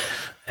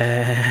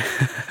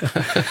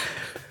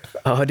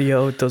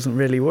 Audio doesn't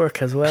really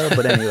work as well,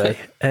 but anyway.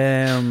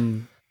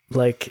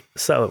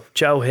 So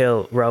Joe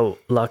Hill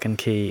wrote Lock and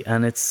Key,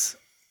 and it's,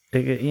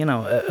 you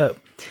know, a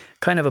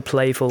kind of a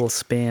playful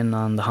spin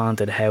on the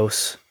haunted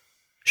house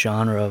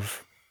genre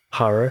of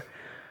horror,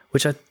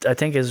 which I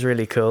think is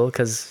really cool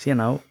because, you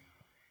know,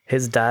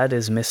 his dad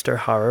is Mr.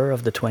 Horror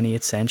of the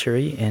 20th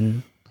century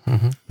in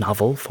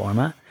novel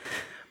format.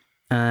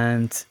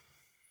 And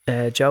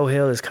Joe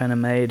Hill has kind of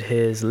made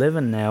his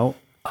living now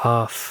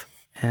off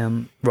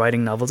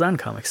writing novels and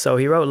comics. So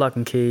he wrote Lock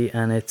and Key,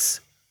 and it's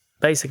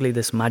basically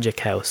this magic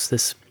house,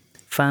 this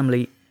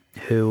family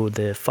who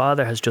the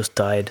father has just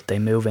died. They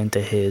move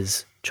into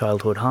his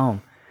childhood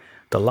home,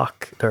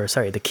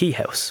 the Key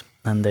House,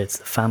 and the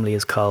family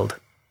is called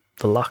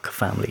the Lock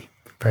family.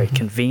 Very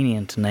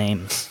convenient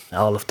names,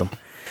 all of them.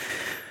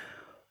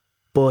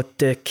 But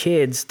the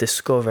kids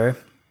discover,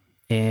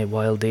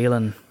 while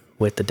dealing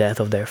with the death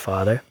of their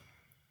father,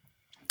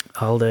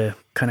 all the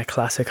kind of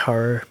classic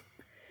horror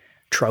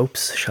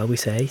tropes, shall we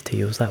say, to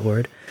use that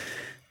word.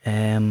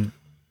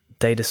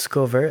 They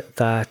discover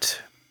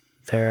that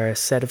there are a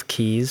set of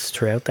keys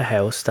throughout the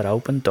house that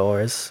open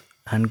doors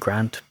and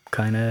grant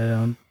kind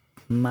of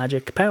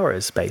magic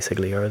powers,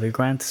 basically, or they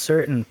grant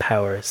certain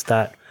powers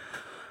that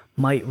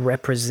might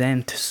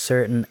represent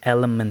certain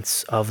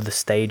elements of the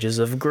stages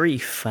of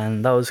grief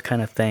and those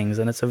kind of things.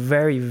 And it's a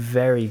very,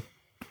 very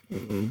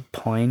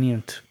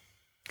poignant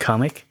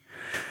comic.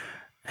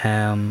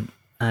 And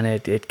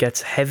it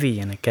gets heavy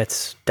and it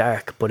gets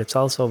dark, but it's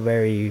also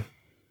very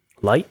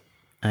light.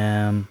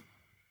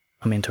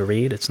 To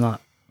read. It's not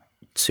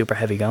super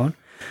heavy going.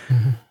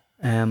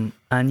 And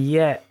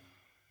yet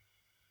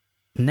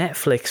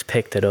Netflix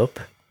picked it up.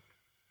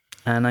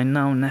 And I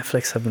know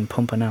Netflix have been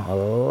pumping out a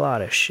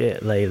lot of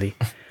shit lately.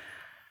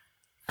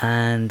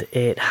 And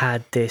it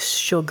had this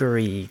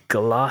sugary,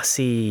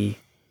 glossy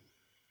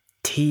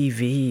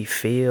TV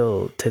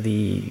feel to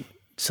the...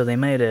 So they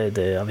made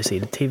obviously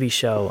the TV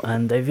show,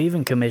 and they've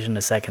even commissioned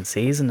a second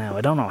season now.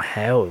 I don't know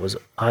how it was.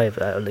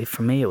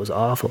 For me, it was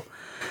awful.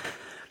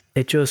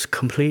 It just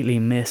completely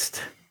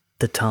missed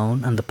the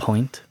tone and the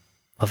point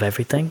of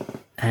everything.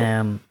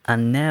 And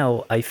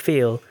now I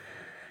feel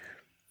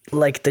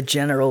like the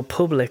general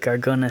public are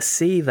going to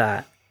see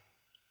that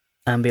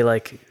and be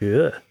like,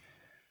 ugh,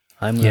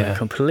 I'm going to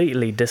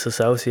completely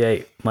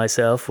disassociate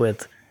myself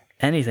with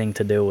anything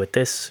to do with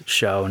this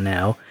show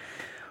now.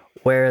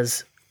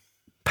 Whereas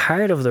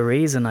part of the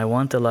reason I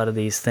want a lot of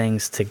these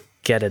things to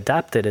get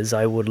adapted is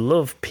I would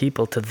love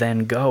people to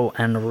then go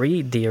and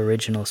read the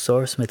original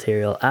source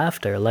material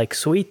after, like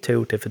Sweet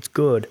Tooth. If it's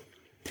good,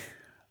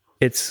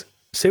 it's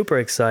super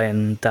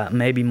exciting that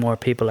maybe more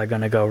people are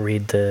going to go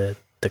read the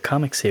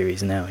comic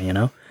series now, you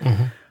know?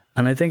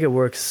 And I think it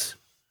works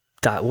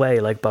that way,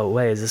 like both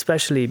ways,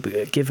 especially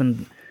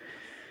given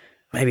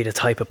maybe the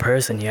type of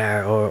person you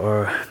are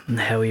or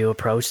how you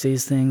approach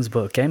these things.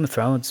 But Game of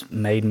Thrones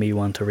made me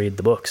want to read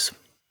the books.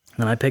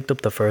 And I picked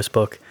up the first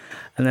book,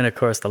 and then of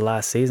course the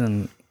last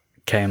season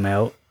came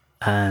out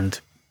and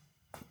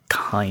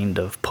kind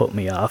of put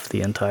me off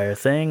the entire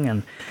thing.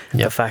 And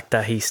the fact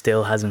that he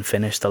still hasn't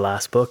finished the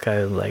last book,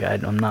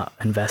 I'm not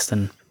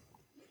investing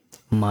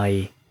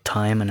my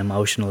time and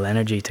emotional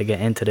energy to get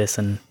into this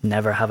and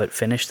never have it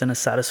finished in a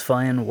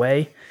satisfying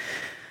way.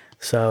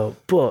 So,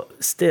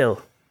 but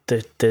still,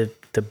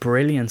 the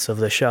brilliance of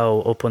the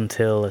show up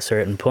until a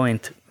certain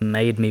point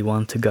made me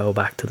want to go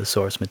back to the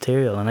source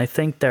material. And I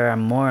think there are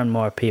more and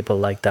more people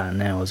like that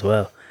now as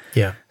well.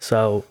 Yeah.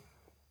 So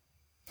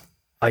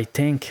I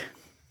think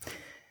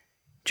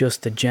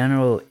just the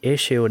general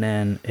issue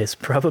then is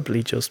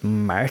probably just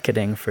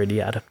marketing for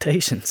the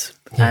adaptations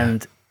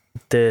and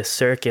the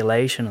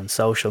circulation on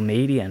social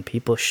media and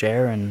people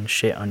sharing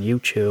shit on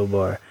YouTube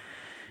or,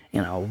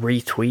 you know,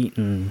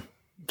 retweeting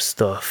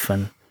stuff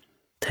and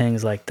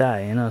things like that,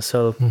 you know.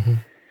 So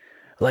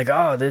like,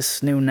 oh,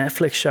 this new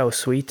Netflix show,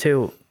 Sweet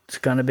Tooth, it's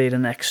gonna be the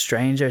next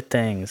Stranger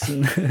Things.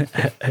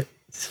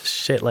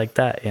 Shit like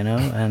that, you know.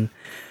 And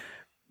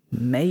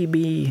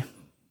maybe,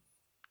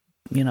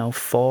 you know,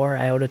 4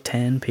 out of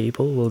 10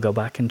 people will go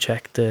back and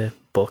check the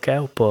book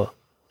out. But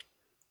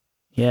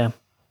yeah,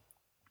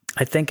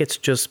 I think it's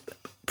just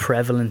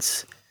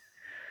prevalence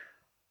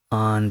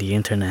on the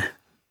internet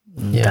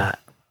that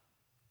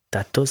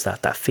does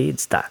that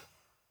feeds that.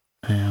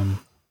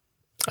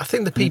 I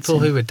think the people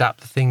who adapt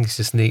the things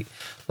just need,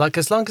 like,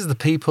 as long as the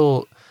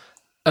people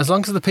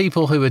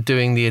who are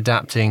doing the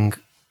adapting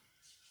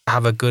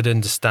have a good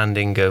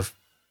understanding of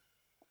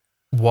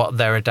what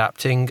they're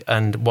adapting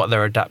and what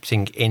they're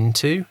adapting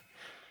into,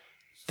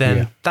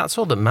 then that's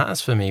all that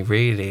matters for me,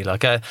 really.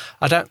 Like, I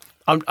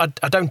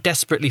don't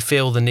desperately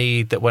feel the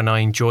need that when I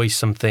enjoy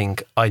something,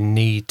 I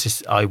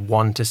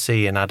want to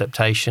see an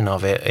adaptation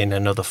of it in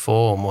another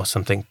form or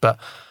something. But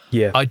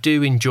I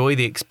do enjoy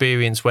the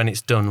experience when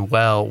it's done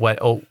well,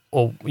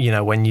 or you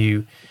know, when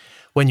you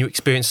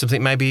experience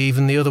something maybe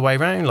even the other way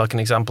around. Like an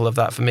example of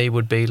that for me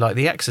would be like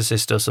The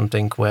Exorcist or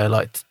something, where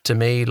like to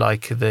me,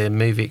 like the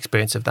movie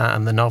experience of that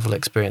and the novel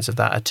experience of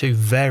that are two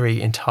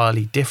very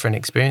entirely different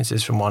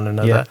experiences from one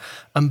another,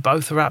 and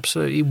both are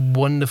absolutely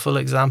wonderful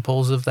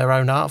examples of their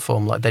own art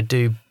form. Like they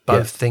do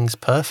both things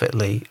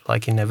perfectly,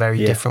 like in a very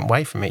different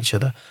way from each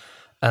other.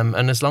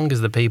 And as long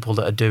as the people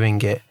that are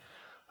doing it,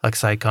 like I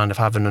say, kind of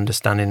have an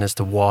understanding as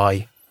to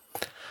why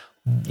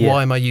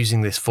am I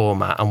using this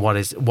format, and what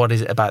is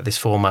it about this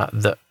format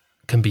that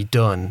can be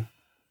done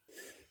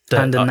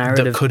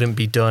that couldn't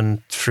be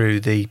done through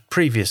the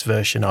previous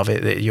version of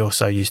it that you're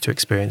so used to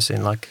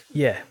experiencing, like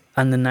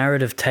and the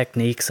narrative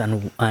techniques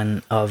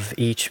and of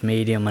each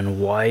medium,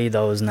 and why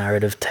those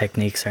narrative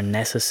techniques are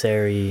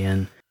necessary,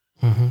 and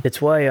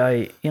it's why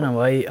I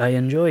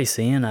enjoy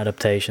seeing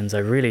adaptations. I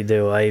really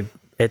do.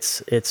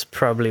 It's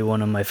probably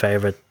one of my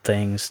favorite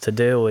things to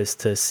do, is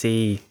to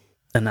see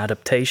an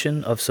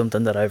adaptation of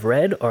something that I've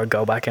read, or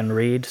go back and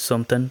read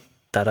something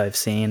that I've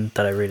seen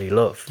that I really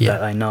love.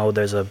 That I know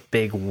there's a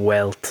big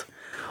wealth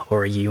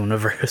or a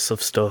universe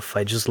of stuff.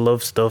 I just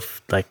love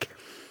stuff like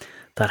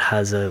that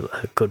has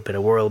a good bit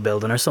of world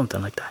building or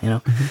something like that, you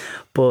know.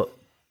 But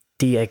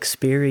the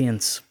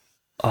experience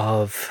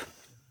of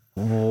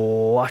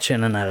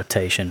watching an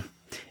adaptation,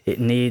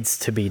 it needs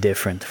to be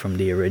different from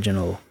the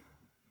original,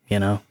 you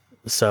know.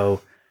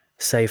 So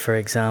say for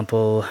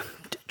example,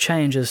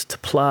 changes to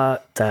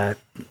plot that,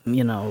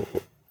 you know,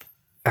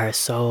 they're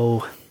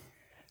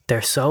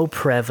so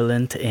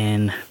prevalent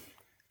in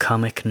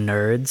comic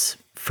nerds.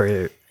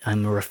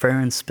 I'm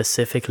referring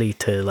specifically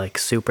to like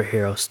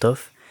superhero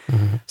stuff.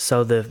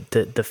 So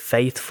the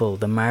faithful,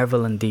 the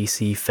Marvel and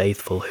DC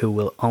faithful, who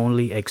will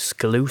only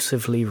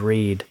exclusively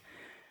read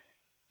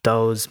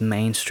those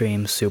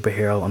mainstream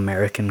superhero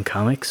American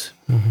comics,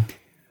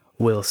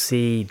 will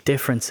see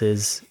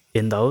differences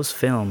in those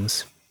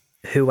films,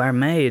 who are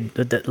made,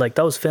 like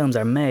those films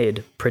are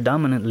made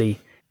predominantly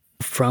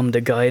from the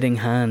guiding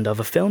hand of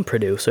a film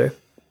producer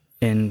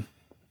in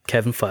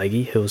Kevin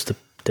Feige, who's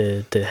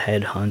the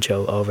head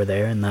honcho over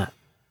there in that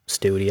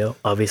studio,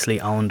 obviously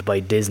owned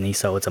by Disney,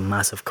 so it's a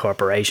massive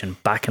corporation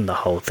backing the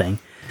whole thing.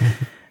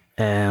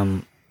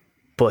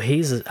 But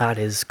he's at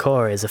his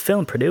core is a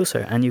film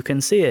producer, and you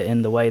can see it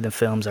in the way the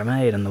films are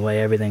made and the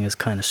way everything is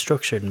kind of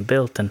structured and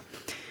built. And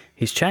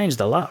he's changed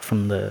a lot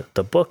from the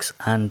books,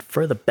 and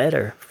for the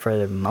better for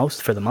the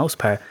most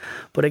part.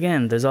 But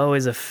again, there's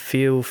always a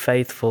few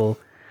faithful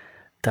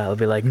that'll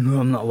be like,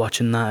 no, I'm not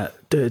watching that.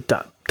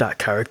 That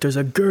character's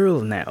a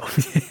girl now.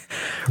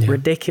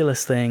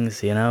 Ridiculous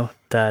things, you know,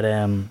 that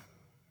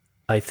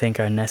I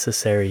think are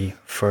necessary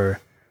for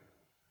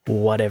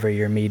whatever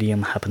your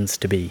medium happens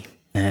to be.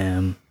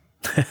 I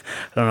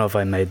don't know if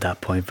I made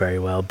that point very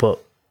well, but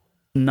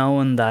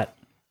knowing that,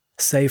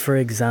 say for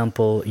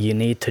example, you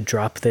need to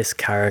drop this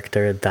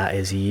character that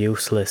is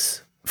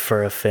useless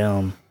for a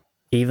film,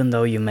 even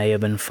though you may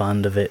have been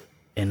fond of it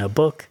in a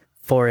book.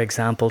 For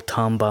example,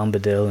 Tom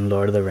Bombadil in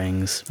Lord of the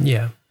Rings.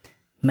 Yeah.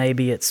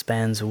 Maybe it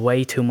spends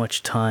way too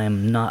much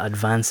time not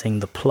advancing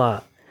the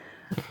plot,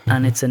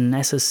 and it's a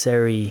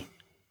necessary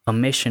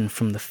omission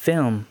from the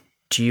film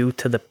due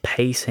to the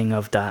pacing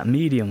of that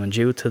medium and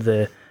due to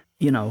the,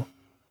 you know,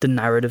 the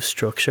narrative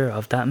structure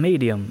of that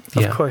medium.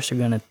 Of course, you're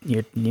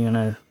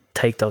gonna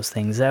take those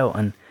things out,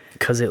 and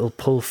because it'll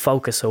pull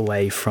focus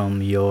away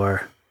from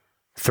your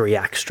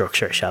 3-act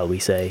structure, shall we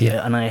say.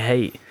 And I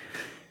hate,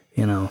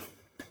 you know,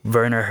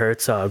 Werner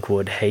Herzog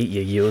would hate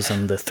you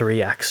using the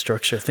 3-act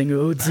structure thing.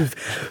 Oh, it's a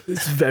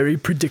very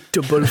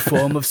predictable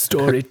form of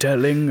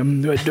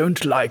storytelling. I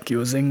don't like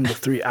using the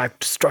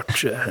 3-act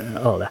structure and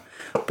all that.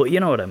 But you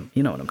know what I'm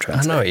trying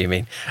to say. I know what you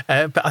mean.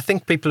 But I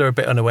think people are a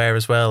bit unaware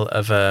as well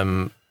of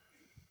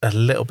a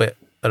little bit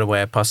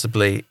unaware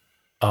possibly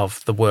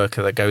of the work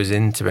that goes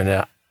into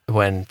it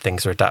when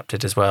things are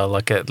adapted as well.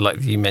 Like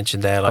you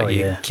mentioned there,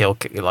 like kill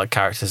like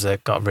characters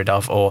that got rid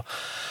of, or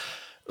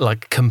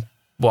like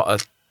what are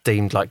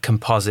deemed like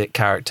composite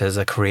characters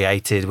are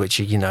created,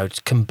 which are, you know,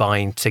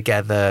 combined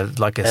together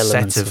like a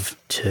elements set of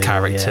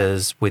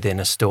characters within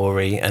a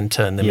story and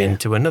turn them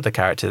into another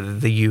character.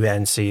 The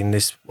UN seeing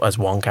this as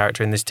one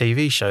character in this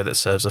TV show that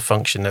serves a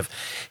function of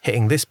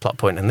hitting this plot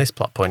point and this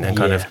plot point and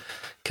kind of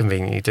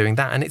conveniently doing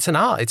that. And it's an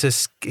art.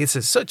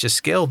 It's such a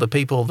skill. The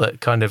people that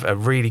kind of are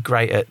really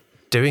great at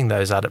doing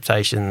those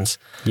adaptations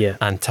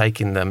and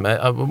taking them.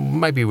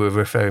 Maybe we're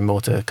referring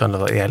more to kind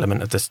of like the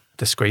element of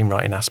the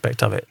screenwriting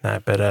aspect of it now,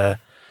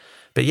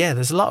 but yeah,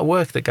 there's a lot of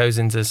work that goes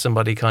into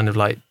somebody kind of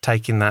like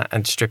taking that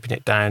and stripping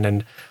it down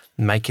and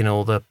making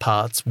all the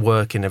parts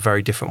work in a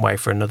very different way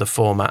for another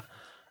format.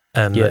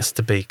 And that's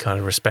to be kind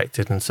of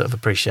respected and sort of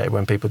appreciated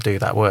when people do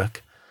that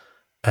work.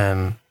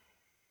 And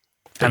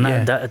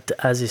that,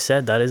 as you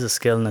said, that is a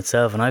skill in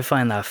itself. And I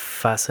find that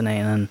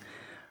fascinating.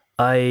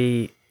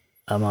 And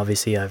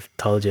obviously, I've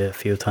told you a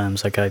few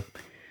times, like I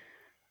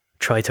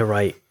try to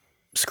write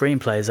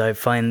screenplays. I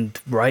find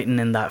writing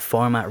in that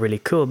format really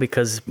cool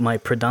because my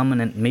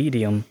predominant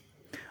medium,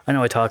 I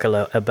know I talk a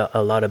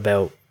lot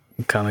about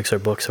comics or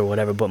books or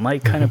whatever, but my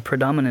kind of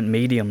predominant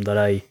medium that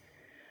I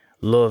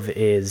love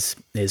is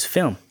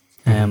film.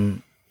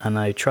 And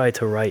I try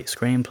to write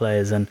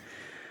screenplays, and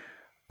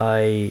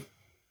I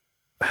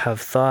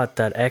have thought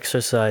that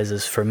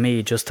exercises for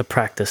me, just to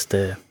practice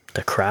the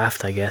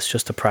craft, I guess,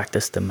 just to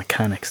practice the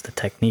mechanics, the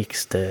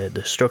techniques,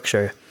 the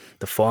structure,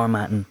 the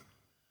formatting,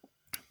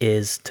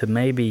 is to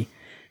maybe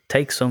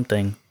take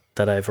something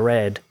that I've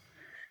read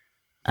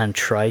and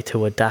try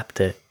to adapt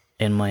it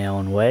in my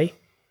own way,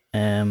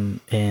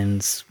 in,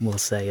 we'll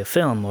say, a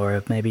film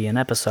or maybe an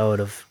episode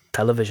of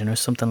television or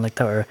something like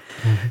that, or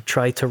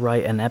try to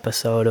write an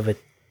episode of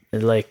it.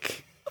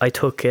 Like, I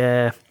took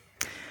I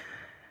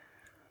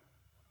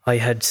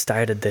had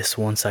started this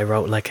once. I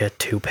wrote like a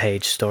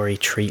 2-page story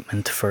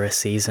treatment for a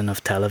season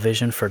of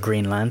television for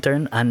Green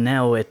Lantern, and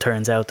now it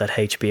turns out that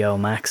HBO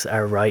Max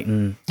are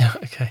writing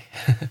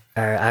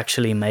are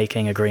actually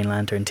making a Green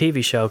Lantern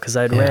TV show, because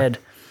I'd read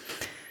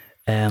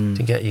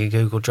Didn't get your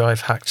Google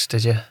Drive hacked,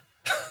 did you?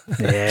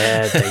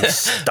 Yeah, they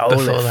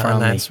stole it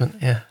from me.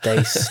 Yeah.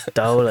 They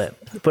stole it.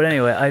 But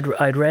anyway,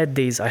 I'd read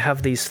these. I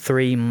have these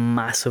 3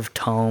 massive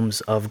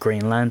tomes of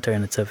Green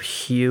Lantern. It's a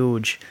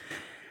huge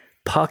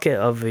pocket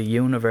of a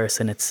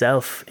universe in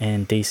itself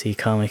in DC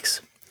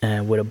Comics,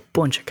 with a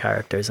bunch of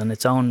characters and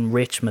its own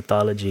rich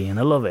mythology, and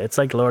I love it. It's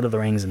like Lord of the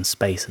Rings in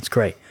space. It's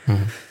great.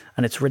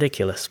 And it's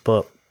ridiculous,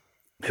 but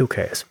who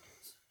cares?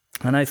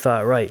 And I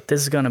thought, right,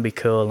 this is going to be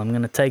cool. I'm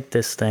going to take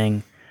this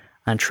thing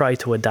and try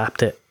to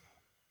adapt it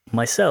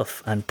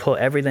myself and put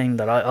everything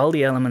that all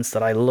the elements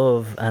that I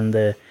love and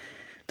the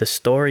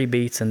story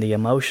beats and the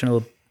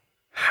emotional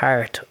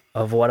heart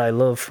of what I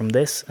love from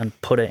this and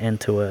put it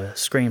into a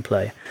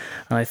screenplay.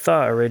 And I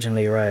thought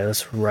originally, right,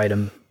 let's write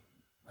a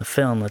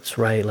film. Let's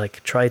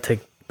try to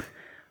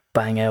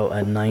bang out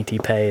a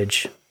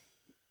 90-page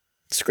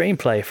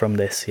screenplay from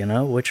this,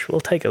 which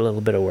will take a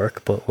little bit of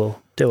work, but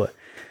we'll do it.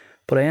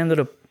 But I ended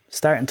up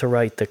starting to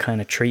write the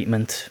kind of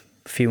treatment,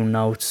 few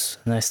notes,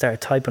 and I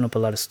started typing up a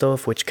lot of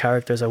stuff, which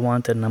characters I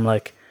wanted, and I'm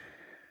like,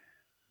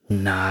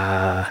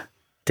 nah,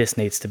 this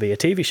needs to be a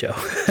TV show.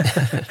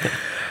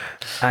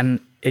 And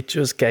it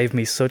just gave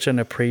me such an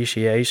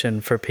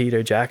appreciation for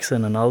Peter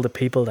Jackson and all the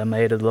people that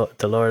made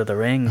the Lord of the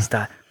Rings,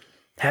 that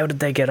how did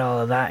they get all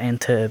of that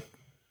into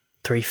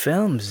 3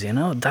 films?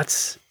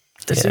 That's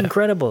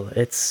incredible.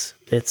 It's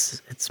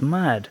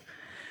mad.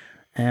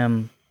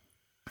 And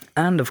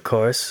of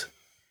course,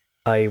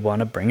 I want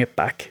to bring it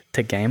back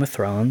to Game of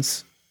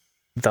Thrones.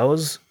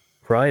 Those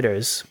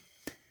writers,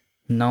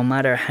 no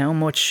matter how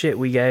much shit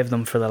we gave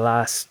them for the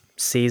last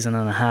season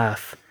and a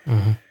half,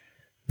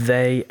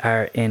 they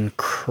are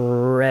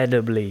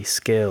incredibly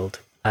skilled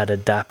at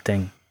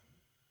adapting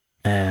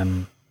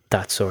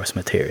that source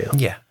material.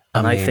 Yeah.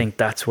 I think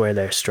that's where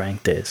their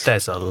strength is.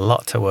 There's a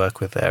lot to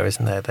work with there,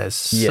 isn't there? There's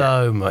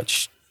so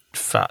much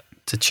fat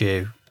to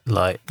chew,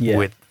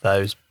 with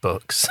those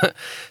books,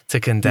 to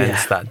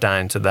condense that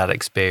down to that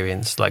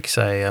experience. Like you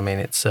say, I mean,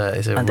 it's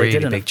a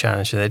really big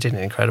challenge. They did an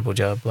incredible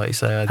job, like you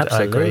say.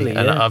 I agree.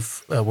 Yeah.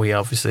 And we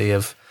obviously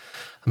have,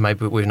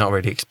 maybe we've not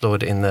really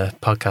explored it in the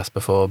podcast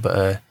before,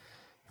 but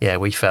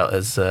we felt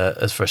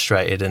as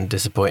frustrated and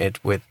disappointed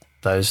with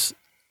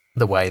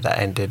the way that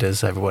ended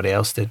as everybody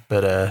else did.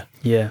 But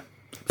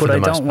but I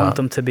don't want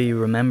them to be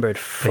remembered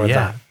for that.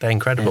 Yeah, they're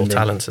incredible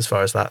talents as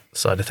far as that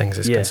side of things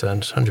is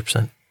concerned,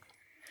 100%.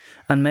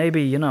 And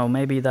maybe,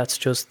 maybe that's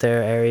just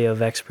their area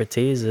of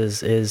expertise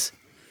is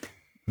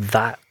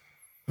that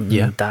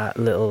that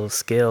little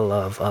skill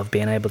of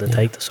being able to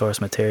take the source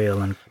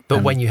material and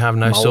when you have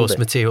no source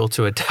material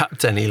to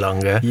adapt any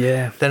longer,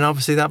 then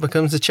obviously that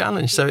becomes a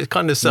challenge. So it's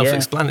kind of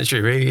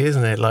self-explanatory, really,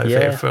 isn't it?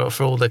 Like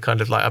for all the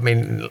kind of I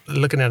mean,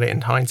 looking at it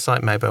in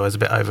hindsight, maybe I was a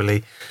bit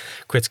overly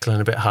critical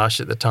and a bit harsh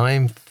at the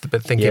time.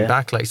 But thinking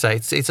back, like say,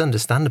 it's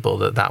understandable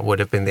that would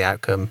have been the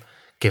outcome,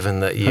 given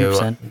that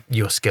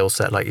your skill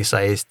set, like you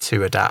say, is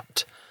to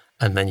adapt,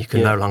 and then you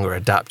can no longer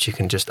adapt. You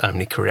can just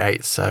only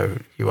create. So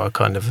you are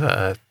kind of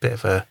a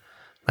bit of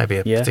maybe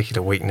a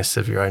particular weakness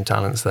of your own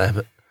talents there,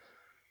 but.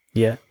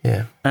 Yeah.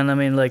 And I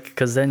mean,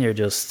 because then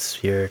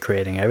you're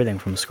creating everything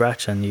from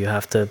scratch, and you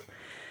have to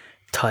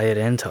tie it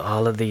into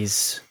all of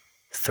these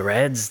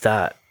threads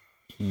that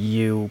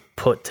you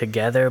put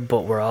together,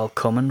 but we're all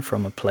coming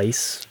from a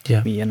place,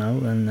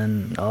 and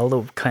then all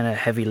the kind of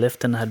heavy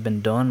lifting had been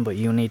done, but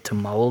you need to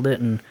mold it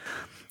and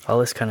all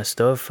this kind of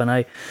stuff. And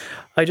I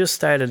just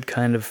started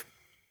kind of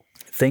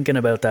thinking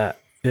about that.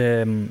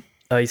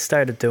 I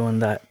started doing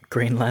that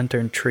Green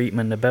Lantern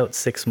treatment about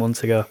 6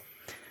 months ago.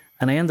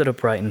 And I ended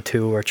up writing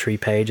 2 or 3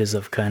 pages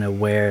of kind of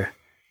where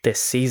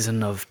this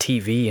season of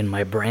TV in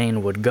my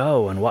brain would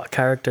go and what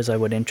characters I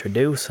would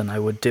introduce. And I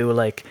would do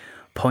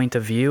point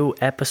of view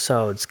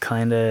episodes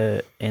kind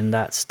of in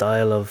that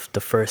style of the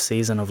first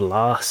season of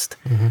Lost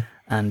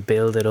and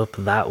build it up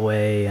that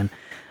way. And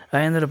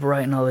I ended up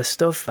writing all this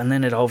stuff, and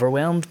then it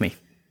overwhelmed me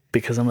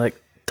because I'm like,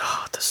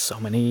 there's so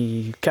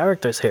many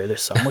characters here.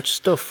 There's so much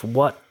stuff.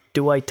 What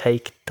do I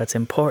take that's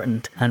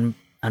important and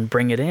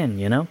bring it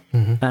in,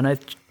 And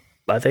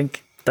I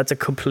think that's a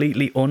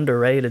completely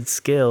underrated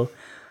skill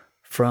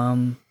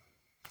from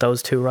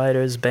those two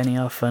writers,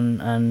 Benioff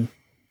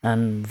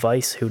and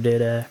Weiss, who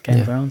did Game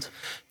of Thrones.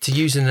 To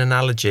use an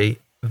analogy,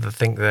 I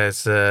think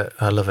there's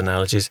I love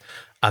analogies.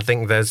 I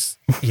think there's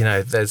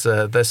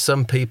there's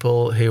some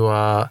people who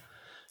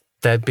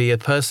there'd be a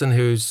person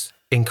who's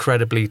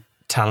incredibly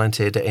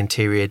talented at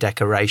interior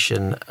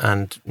decoration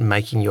and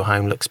making your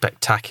home look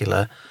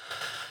spectacular,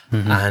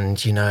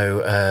 and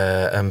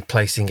and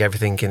placing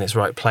everything in its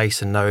right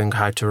place and knowing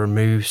how to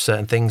remove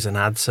certain things and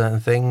add certain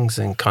things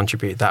and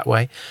contribute that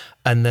way.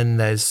 And then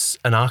there's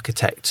an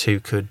architect who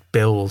could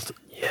build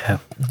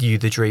you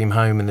the dream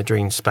home and the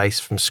dream space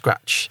from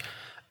scratch.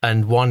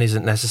 And one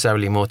isn't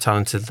necessarily more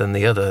talented than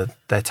the other.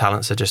 Their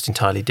talents are just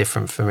entirely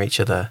different from each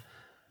other.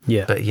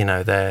 Yeah. But,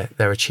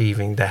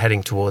 they're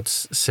heading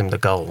towards similar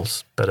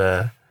goals.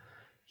 But,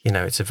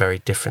 it's a very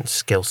different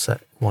skill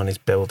set. One is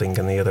building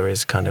and the other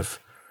is kind of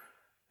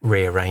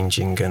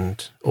rearranging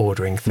and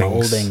ordering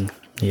things. Molding,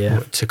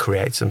 to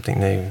create something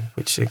new,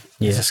 which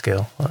is a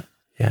skill.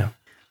 Yeah.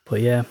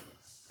 But yeah,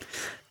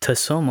 to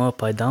sum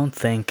up, I don't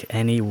think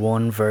any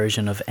one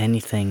version of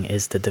anything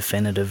is the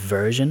definitive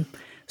version.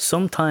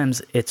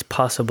 Sometimes it's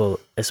possible,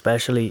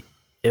 especially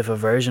if a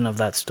version of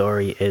that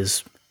story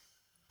is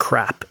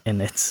crap in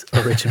its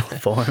original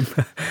form.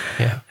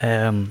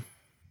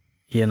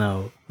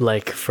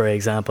 Like, for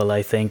example,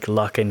 I think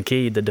Lock and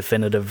Key, the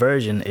definitive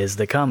version, is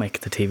the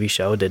comic. The TV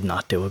show did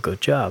not do a good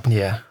job.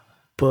 Yeah.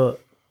 But,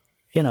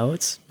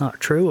 it's not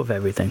true of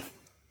everything.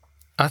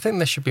 I think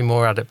there should be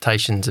more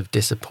adaptations of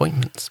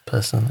disappointments,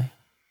 personally.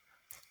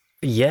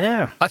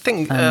 Yeah, I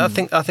think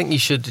you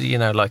should.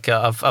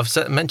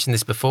 I've mentioned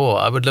this before.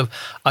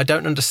 I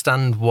don't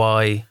understand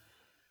why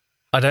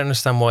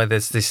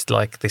there's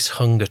this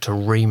hunger to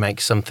remake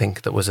something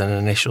that was an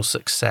initial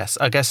success.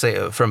 I guess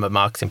from a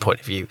marketing point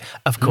of view,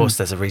 of course,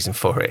 there's a reason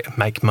for it: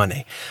 make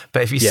money.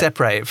 But if you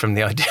separate it from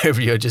the idea of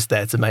you're just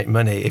there to make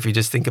money, if you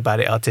just think about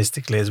it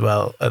artistically as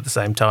well at the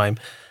same time,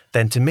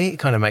 then to me it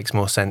kind of makes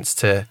more sense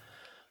to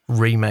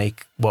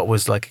remake what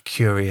was like a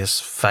curious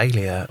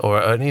failure,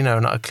 or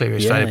not a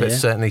curious failure, but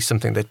certainly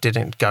something that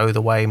didn't go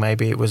the way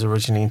maybe it was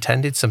originally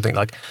intended. Something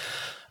like,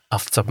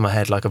 off the top of my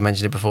head, like I've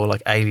mentioned it before,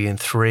 like Alien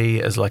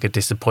 3 as like a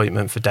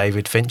disappointment for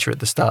David Fincher at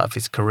the start of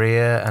his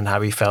career, and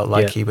how he felt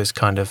like he was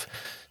kind of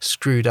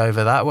screwed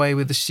over that way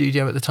with the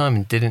studio at the time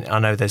and didn't. I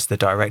know there's the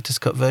director's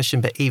cut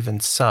version, but even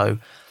so,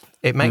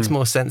 it makes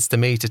more sense to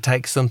me to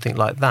take something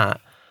like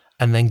that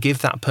and then give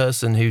that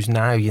person who's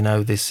now,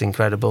 this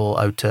incredible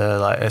auteur,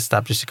 like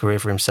established a career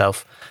for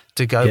himself,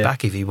 to go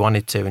back if he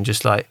wanted to, and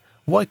just like,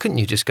 why couldn't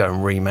you just go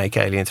and remake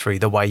Alien 3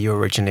 the way you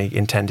originally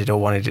intended or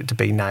wanted it to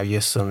be? Now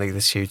you're suddenly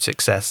this huge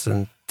success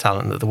and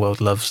talent that the world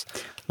loves.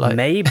 Like,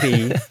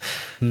 maybe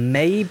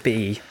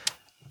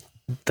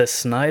the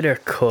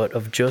Snyder cut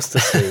of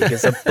Justice League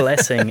is a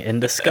blessing in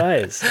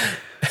disguise.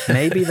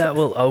 Maybe that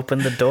will open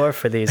the door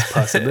for these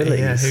possibilities.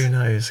 Yeah, who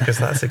knows? Because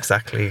that's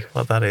exactly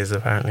what that is,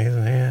 apparently,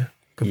 isn't it? Yeah.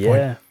 Good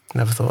point.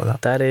 Never thought of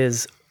that. That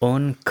is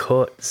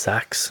uncut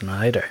Zack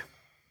Snyder.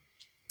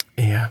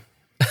 Yeah.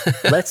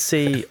 Let's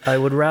see. I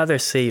would rather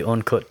see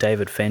uncut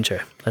David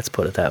Fincher. Let's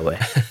put it that way.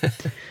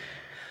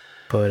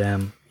 But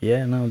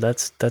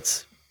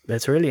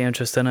that's really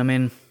interesting. I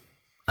mean,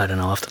 I don't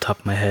know off the top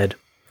of my head.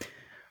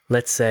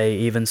 Let's say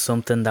even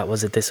something that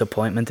was a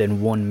disappointment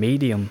in one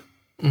medium,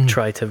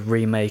 try to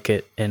remake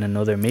it in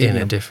another medium.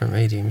 In a different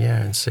medium,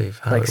 and see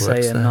how like it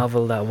works. Say a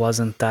novel that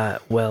wasn't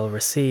that well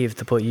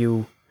received, but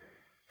you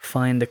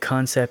find the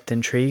concept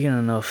intriguing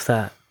enough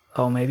that,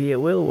 maybe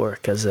it will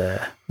work as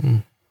a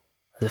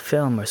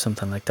film or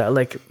something like that.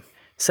 Like,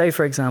 say,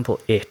 for example,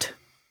 It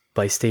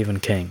by Stephen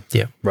King.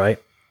 Yeah. Right?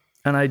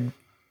 And I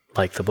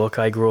like the book.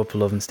 I grew up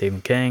loving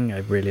Stephen King.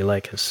 I really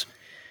like his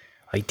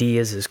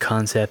ideas, his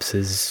concepts,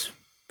 his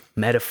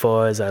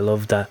metaphors. I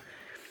love that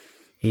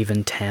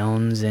even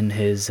towns in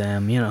his,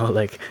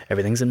 like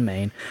everything's in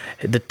Maine,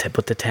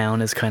 but the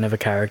town is kind of a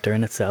character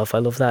in itself. I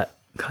love that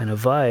kind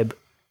of vibe.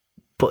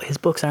 But his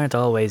books aren't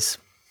always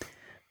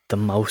the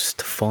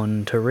most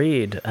fun to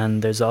read,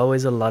 and there's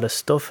always a lot of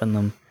stuff in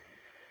them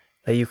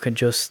that you can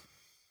just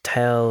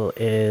tell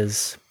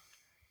is,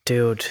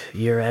 dude,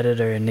 your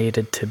editor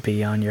needed to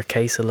be on your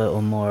case a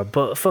little more.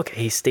 But fuck it,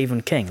 he's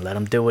Stephen King. Let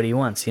him do what he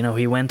wants.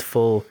 He went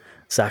full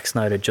Zack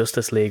Snyder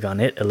Justice League on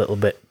it a little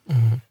bit.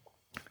 Mm-hmm.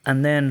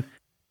 And then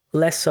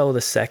less so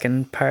the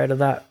second part of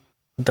that,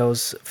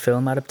 those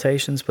film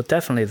adaptations, but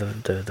definitely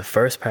the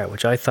first part,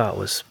 which I thought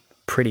was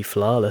pretty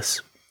flawless,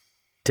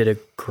 did a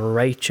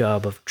great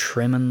job of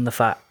trimming the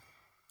fat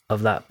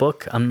of that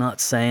book. I'm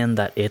not saying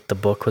that the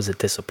book was a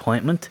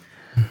disappointment,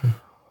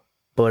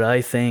 but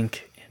I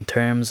think in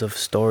terms of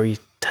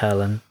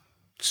storytelling,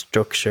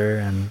 structure,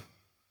 and,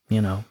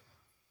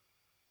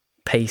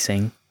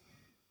 pacing,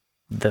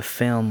 the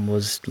film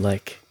was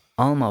like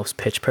almost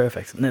pitch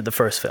perfect. The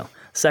first film.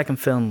 Second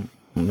film,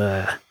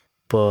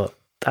 but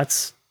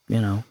that's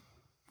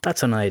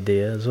an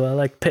idea as well.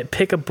 Like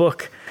pick a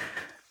book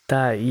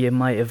that you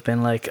might have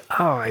been like,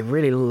 I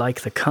really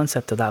like the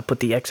concept of that, but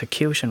the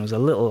execution was a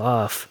little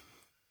off.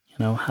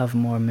 have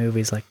more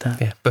movies like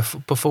that. Yeah.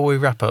 Before we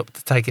wrap up,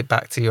 to take it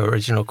back to your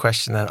original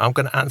question, then I'm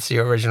going to answer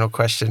your original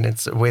question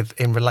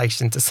in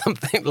relation to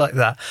something like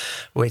that,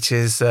 which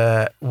is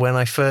when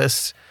I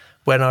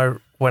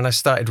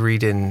started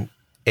reading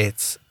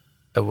it,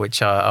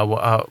 which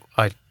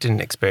I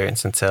didn't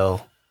experience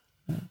until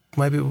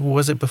maybe,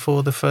 was it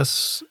before the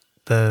first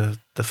of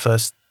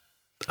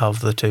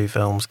the two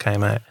films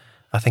came out?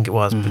 I think it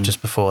was, but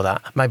just before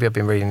that. Maybe I've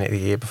been reading it the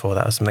year before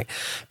that or something.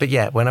 But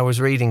yeah, when I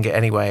was reading it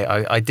anyway,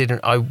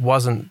 I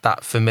wasn't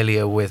that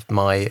familiar with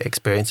my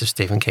experience of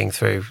Stephen King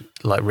through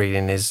like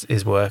reading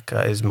his work.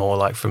 Is more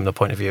like from the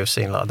point of view of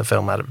seeing a lot of the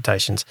film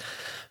adaptations.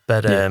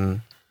 But I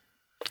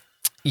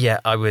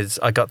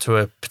got to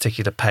a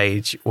particular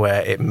page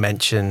where it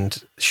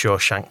mentioned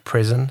Shawshank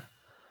Prison.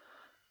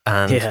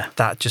 And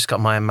that just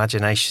got my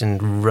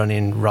imagination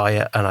running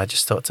riot. And I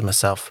just thought to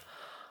myself,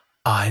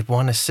 I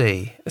want to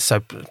see.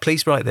 So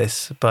please write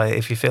this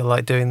if you feel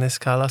like doing this,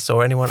 Carlos,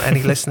 or any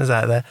listeners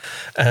out there.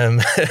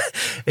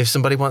 If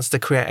somebody wants to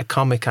create a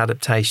comic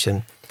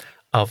adaptation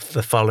of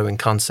the following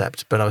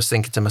concept, but I was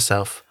thinking to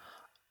myself,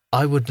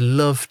 I would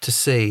love to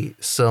see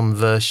some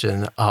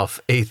version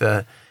of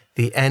either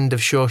the end of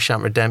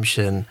Shawshank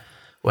Redemption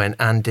when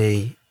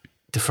Andy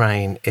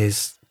Dufresne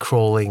is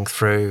crawling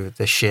through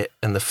the shit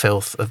and the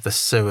filth of the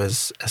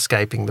sewers,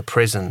 escaping the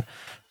prison,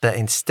 that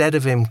instead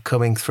of him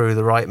coming through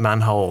the right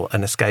manhole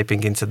and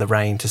escaping into the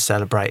rain to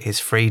celebrate his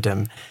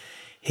freedom,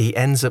 he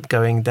ends up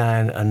going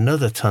down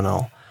another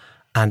tunnel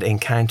and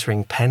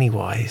encountering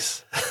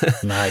Pennywise.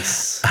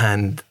 Nice.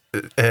 And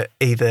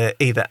either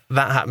that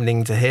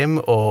happening to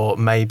him, or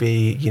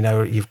maybe,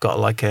 you've got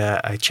like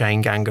a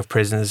chain gang of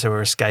prisoners who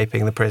are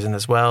escaping the prison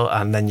as well,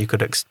 and then you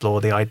could explore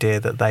the idea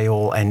that they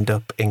all end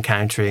up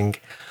encountering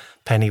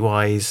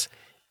Pennywise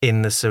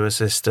in the sewer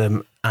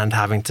system and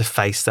having to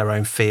face their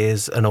own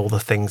fears and all the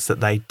things that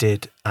they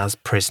did as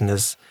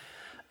prisoners.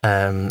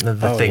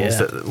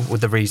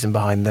 The reason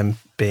behind them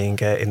being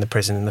in the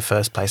prison in the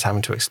first place,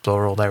 having to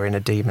explore all their inner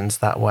demons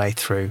that way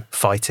through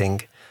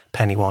fighting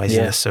Pennywise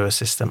in the sewer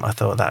system. I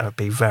thought that would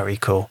be very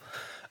cool.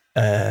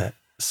 That's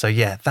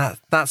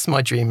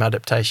my dream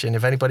adaptation.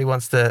 If anybody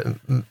wants to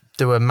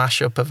do a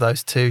mashup of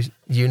those two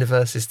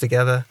universes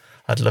together,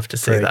 I'd love to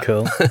see that. Very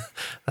cool.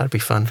 That'd be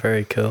fun.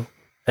 Very cool.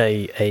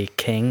 A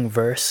King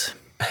verse.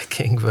 A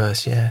King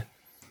verse, yeah.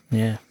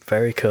 Yeah,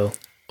 very cool.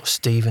 Or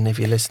Stephen, if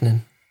you're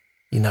listening,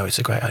 it's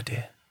a great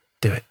idea.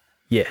 Do it.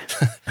 Yeah.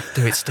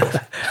 Do it, Steve.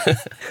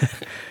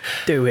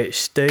 Do it,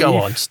 Steve. Go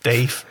on,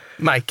 Steve.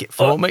 Make it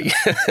for me.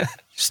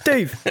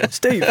 Steve.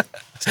 If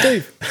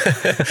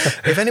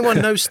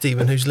anyone knows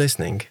Stephen who's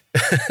listening,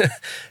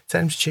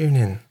 tell him to tune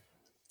in.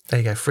 There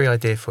you go, free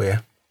idea for you.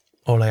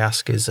 All I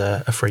ask is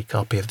a free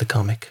copy of the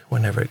comic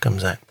whenever it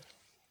comes out.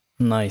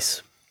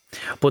 Nice.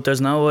 But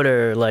there's no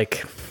other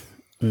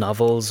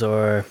novels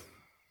or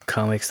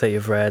comics that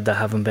you've read that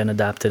haven't been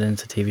adapted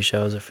into TV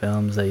shows or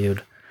films that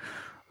you'd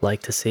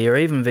like to see, or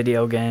even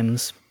video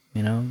games,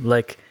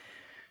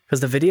 because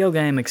the video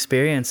game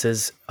experience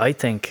is, I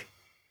think,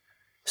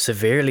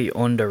 severely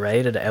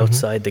underrated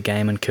outside the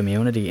gaming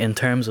community in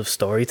terms of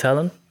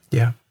storytelling.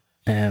 Yeah.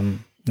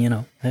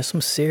 There's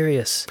some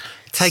serious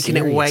taking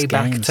it way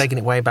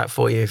back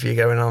for you, if you're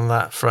going on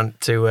that front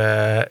to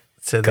the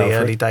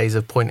early days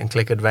of point and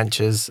click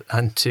adventures,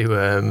 and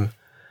to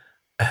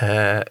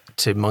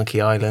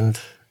Monkey Island,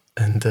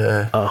 and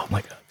oh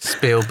my god,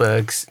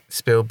 Spielberg.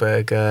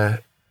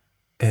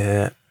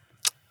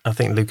 I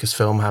think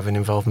Lucasfilm have an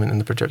involvement in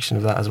the production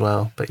of that as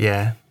well. But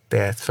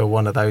for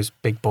one of those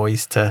big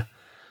boys to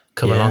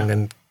come along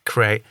and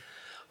create.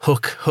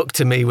 Hook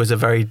to me was a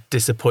very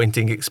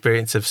disappointing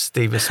experience of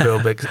Steven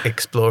Spielberg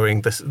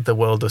exploring the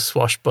world of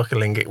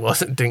swashbuckling. It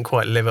didn't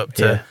quite live up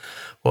to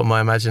what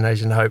my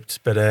imagination hoped,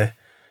 but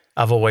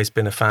I've always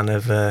been a fan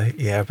of a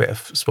bit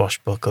of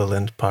swashbuckle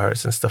and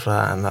pirates and stuff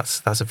like that, and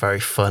that's a very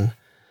fun,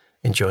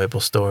 enjoyable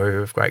story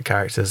with great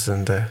characters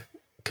and a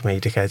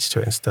comedic edge to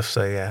it and stuff.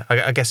 So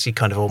I guess you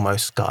kind of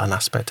almost got an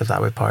aspect of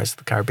that with Pirates of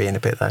the Caribbean a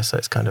bit though. So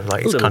it's kind of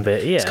like it's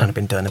kind of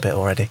been done a bit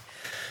already.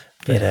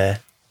 But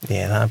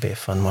that'd be a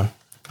fun one.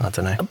 I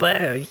don't know.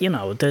 But,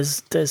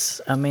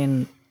 there's I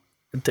mean,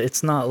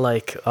 it's not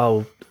like,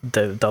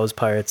 those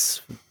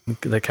Pirates,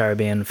 the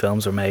Caribbean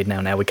films were made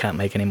now we can't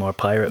make any more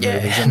pirate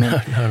movies. I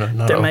mean,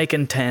 no. They're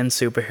making 10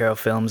 superhero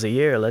films a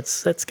year.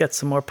 Let's get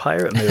some more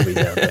pirate movies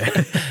out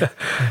there.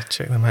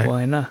 Check them out.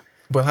 Why not?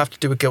 We'll have to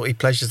do a Guilty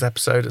Pleasures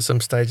episode at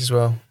some stage as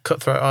well.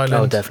 Cutthroat Island.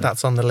 Oh, definitely.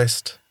 That's on the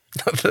list.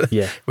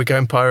 Yeah. We're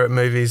going pirate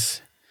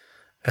movies.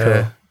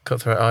 Cool.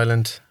 Cutthroat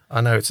Island. I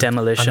know it's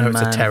Demolition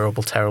Man. A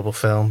terrible, terrible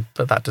film,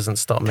 but that doesn't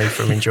stop me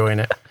from enjoying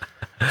it.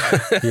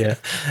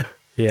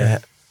 Yeah.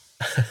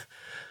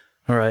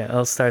 All right,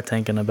 I'll start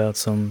thinking about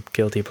some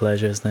guilty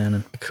pleasures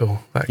then. Cool.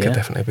 That could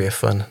definitely be a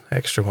fun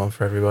extra one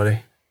for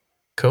everybody.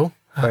 Cool.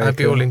 I hope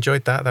you all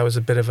enjoyed that. That was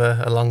a bit of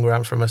a long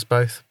rant from us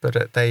both,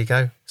 but there you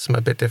go. Something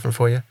a bit different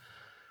for you.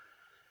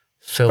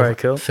 Very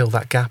cool. Fill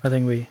that gap. I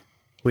think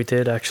we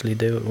did actually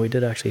do it. We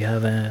did actually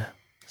have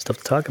stuff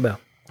to talk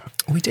about.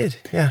 We did,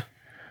 yeah.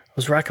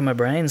 was racking my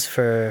brains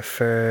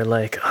for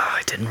like,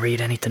 I didn't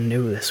read anything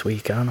new this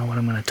week. I don't know what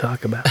I'm going to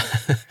talk about.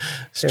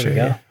 It's true.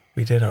 Yeah.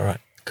 We did all right.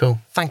 Cool.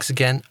 Thanks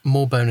again.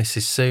 More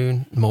bonuses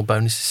soon. What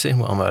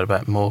I'm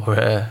about.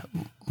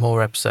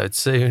 More episodes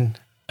soon.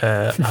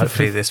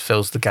 Hopefully this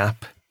fills the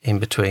gap in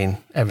between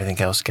everything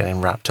else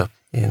getting wrapped up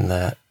in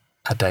our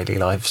daily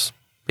lives.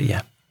 But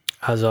yeah.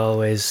 As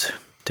always,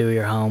 do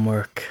your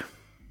homework.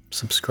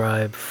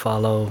 Subscribe,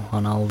 follow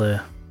on all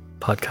the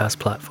podcast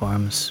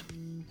platforms.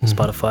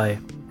 Spotify,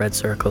 Red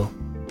Circle.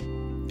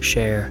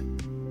 Share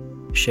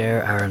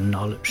our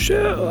knowledge.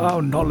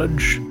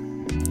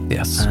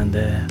 Yes.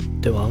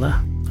 And do all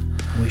that.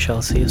 We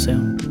shall see you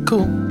soon.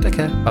 Cool. Take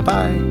care.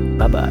 Bye-bye.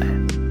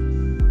 Bye-bye.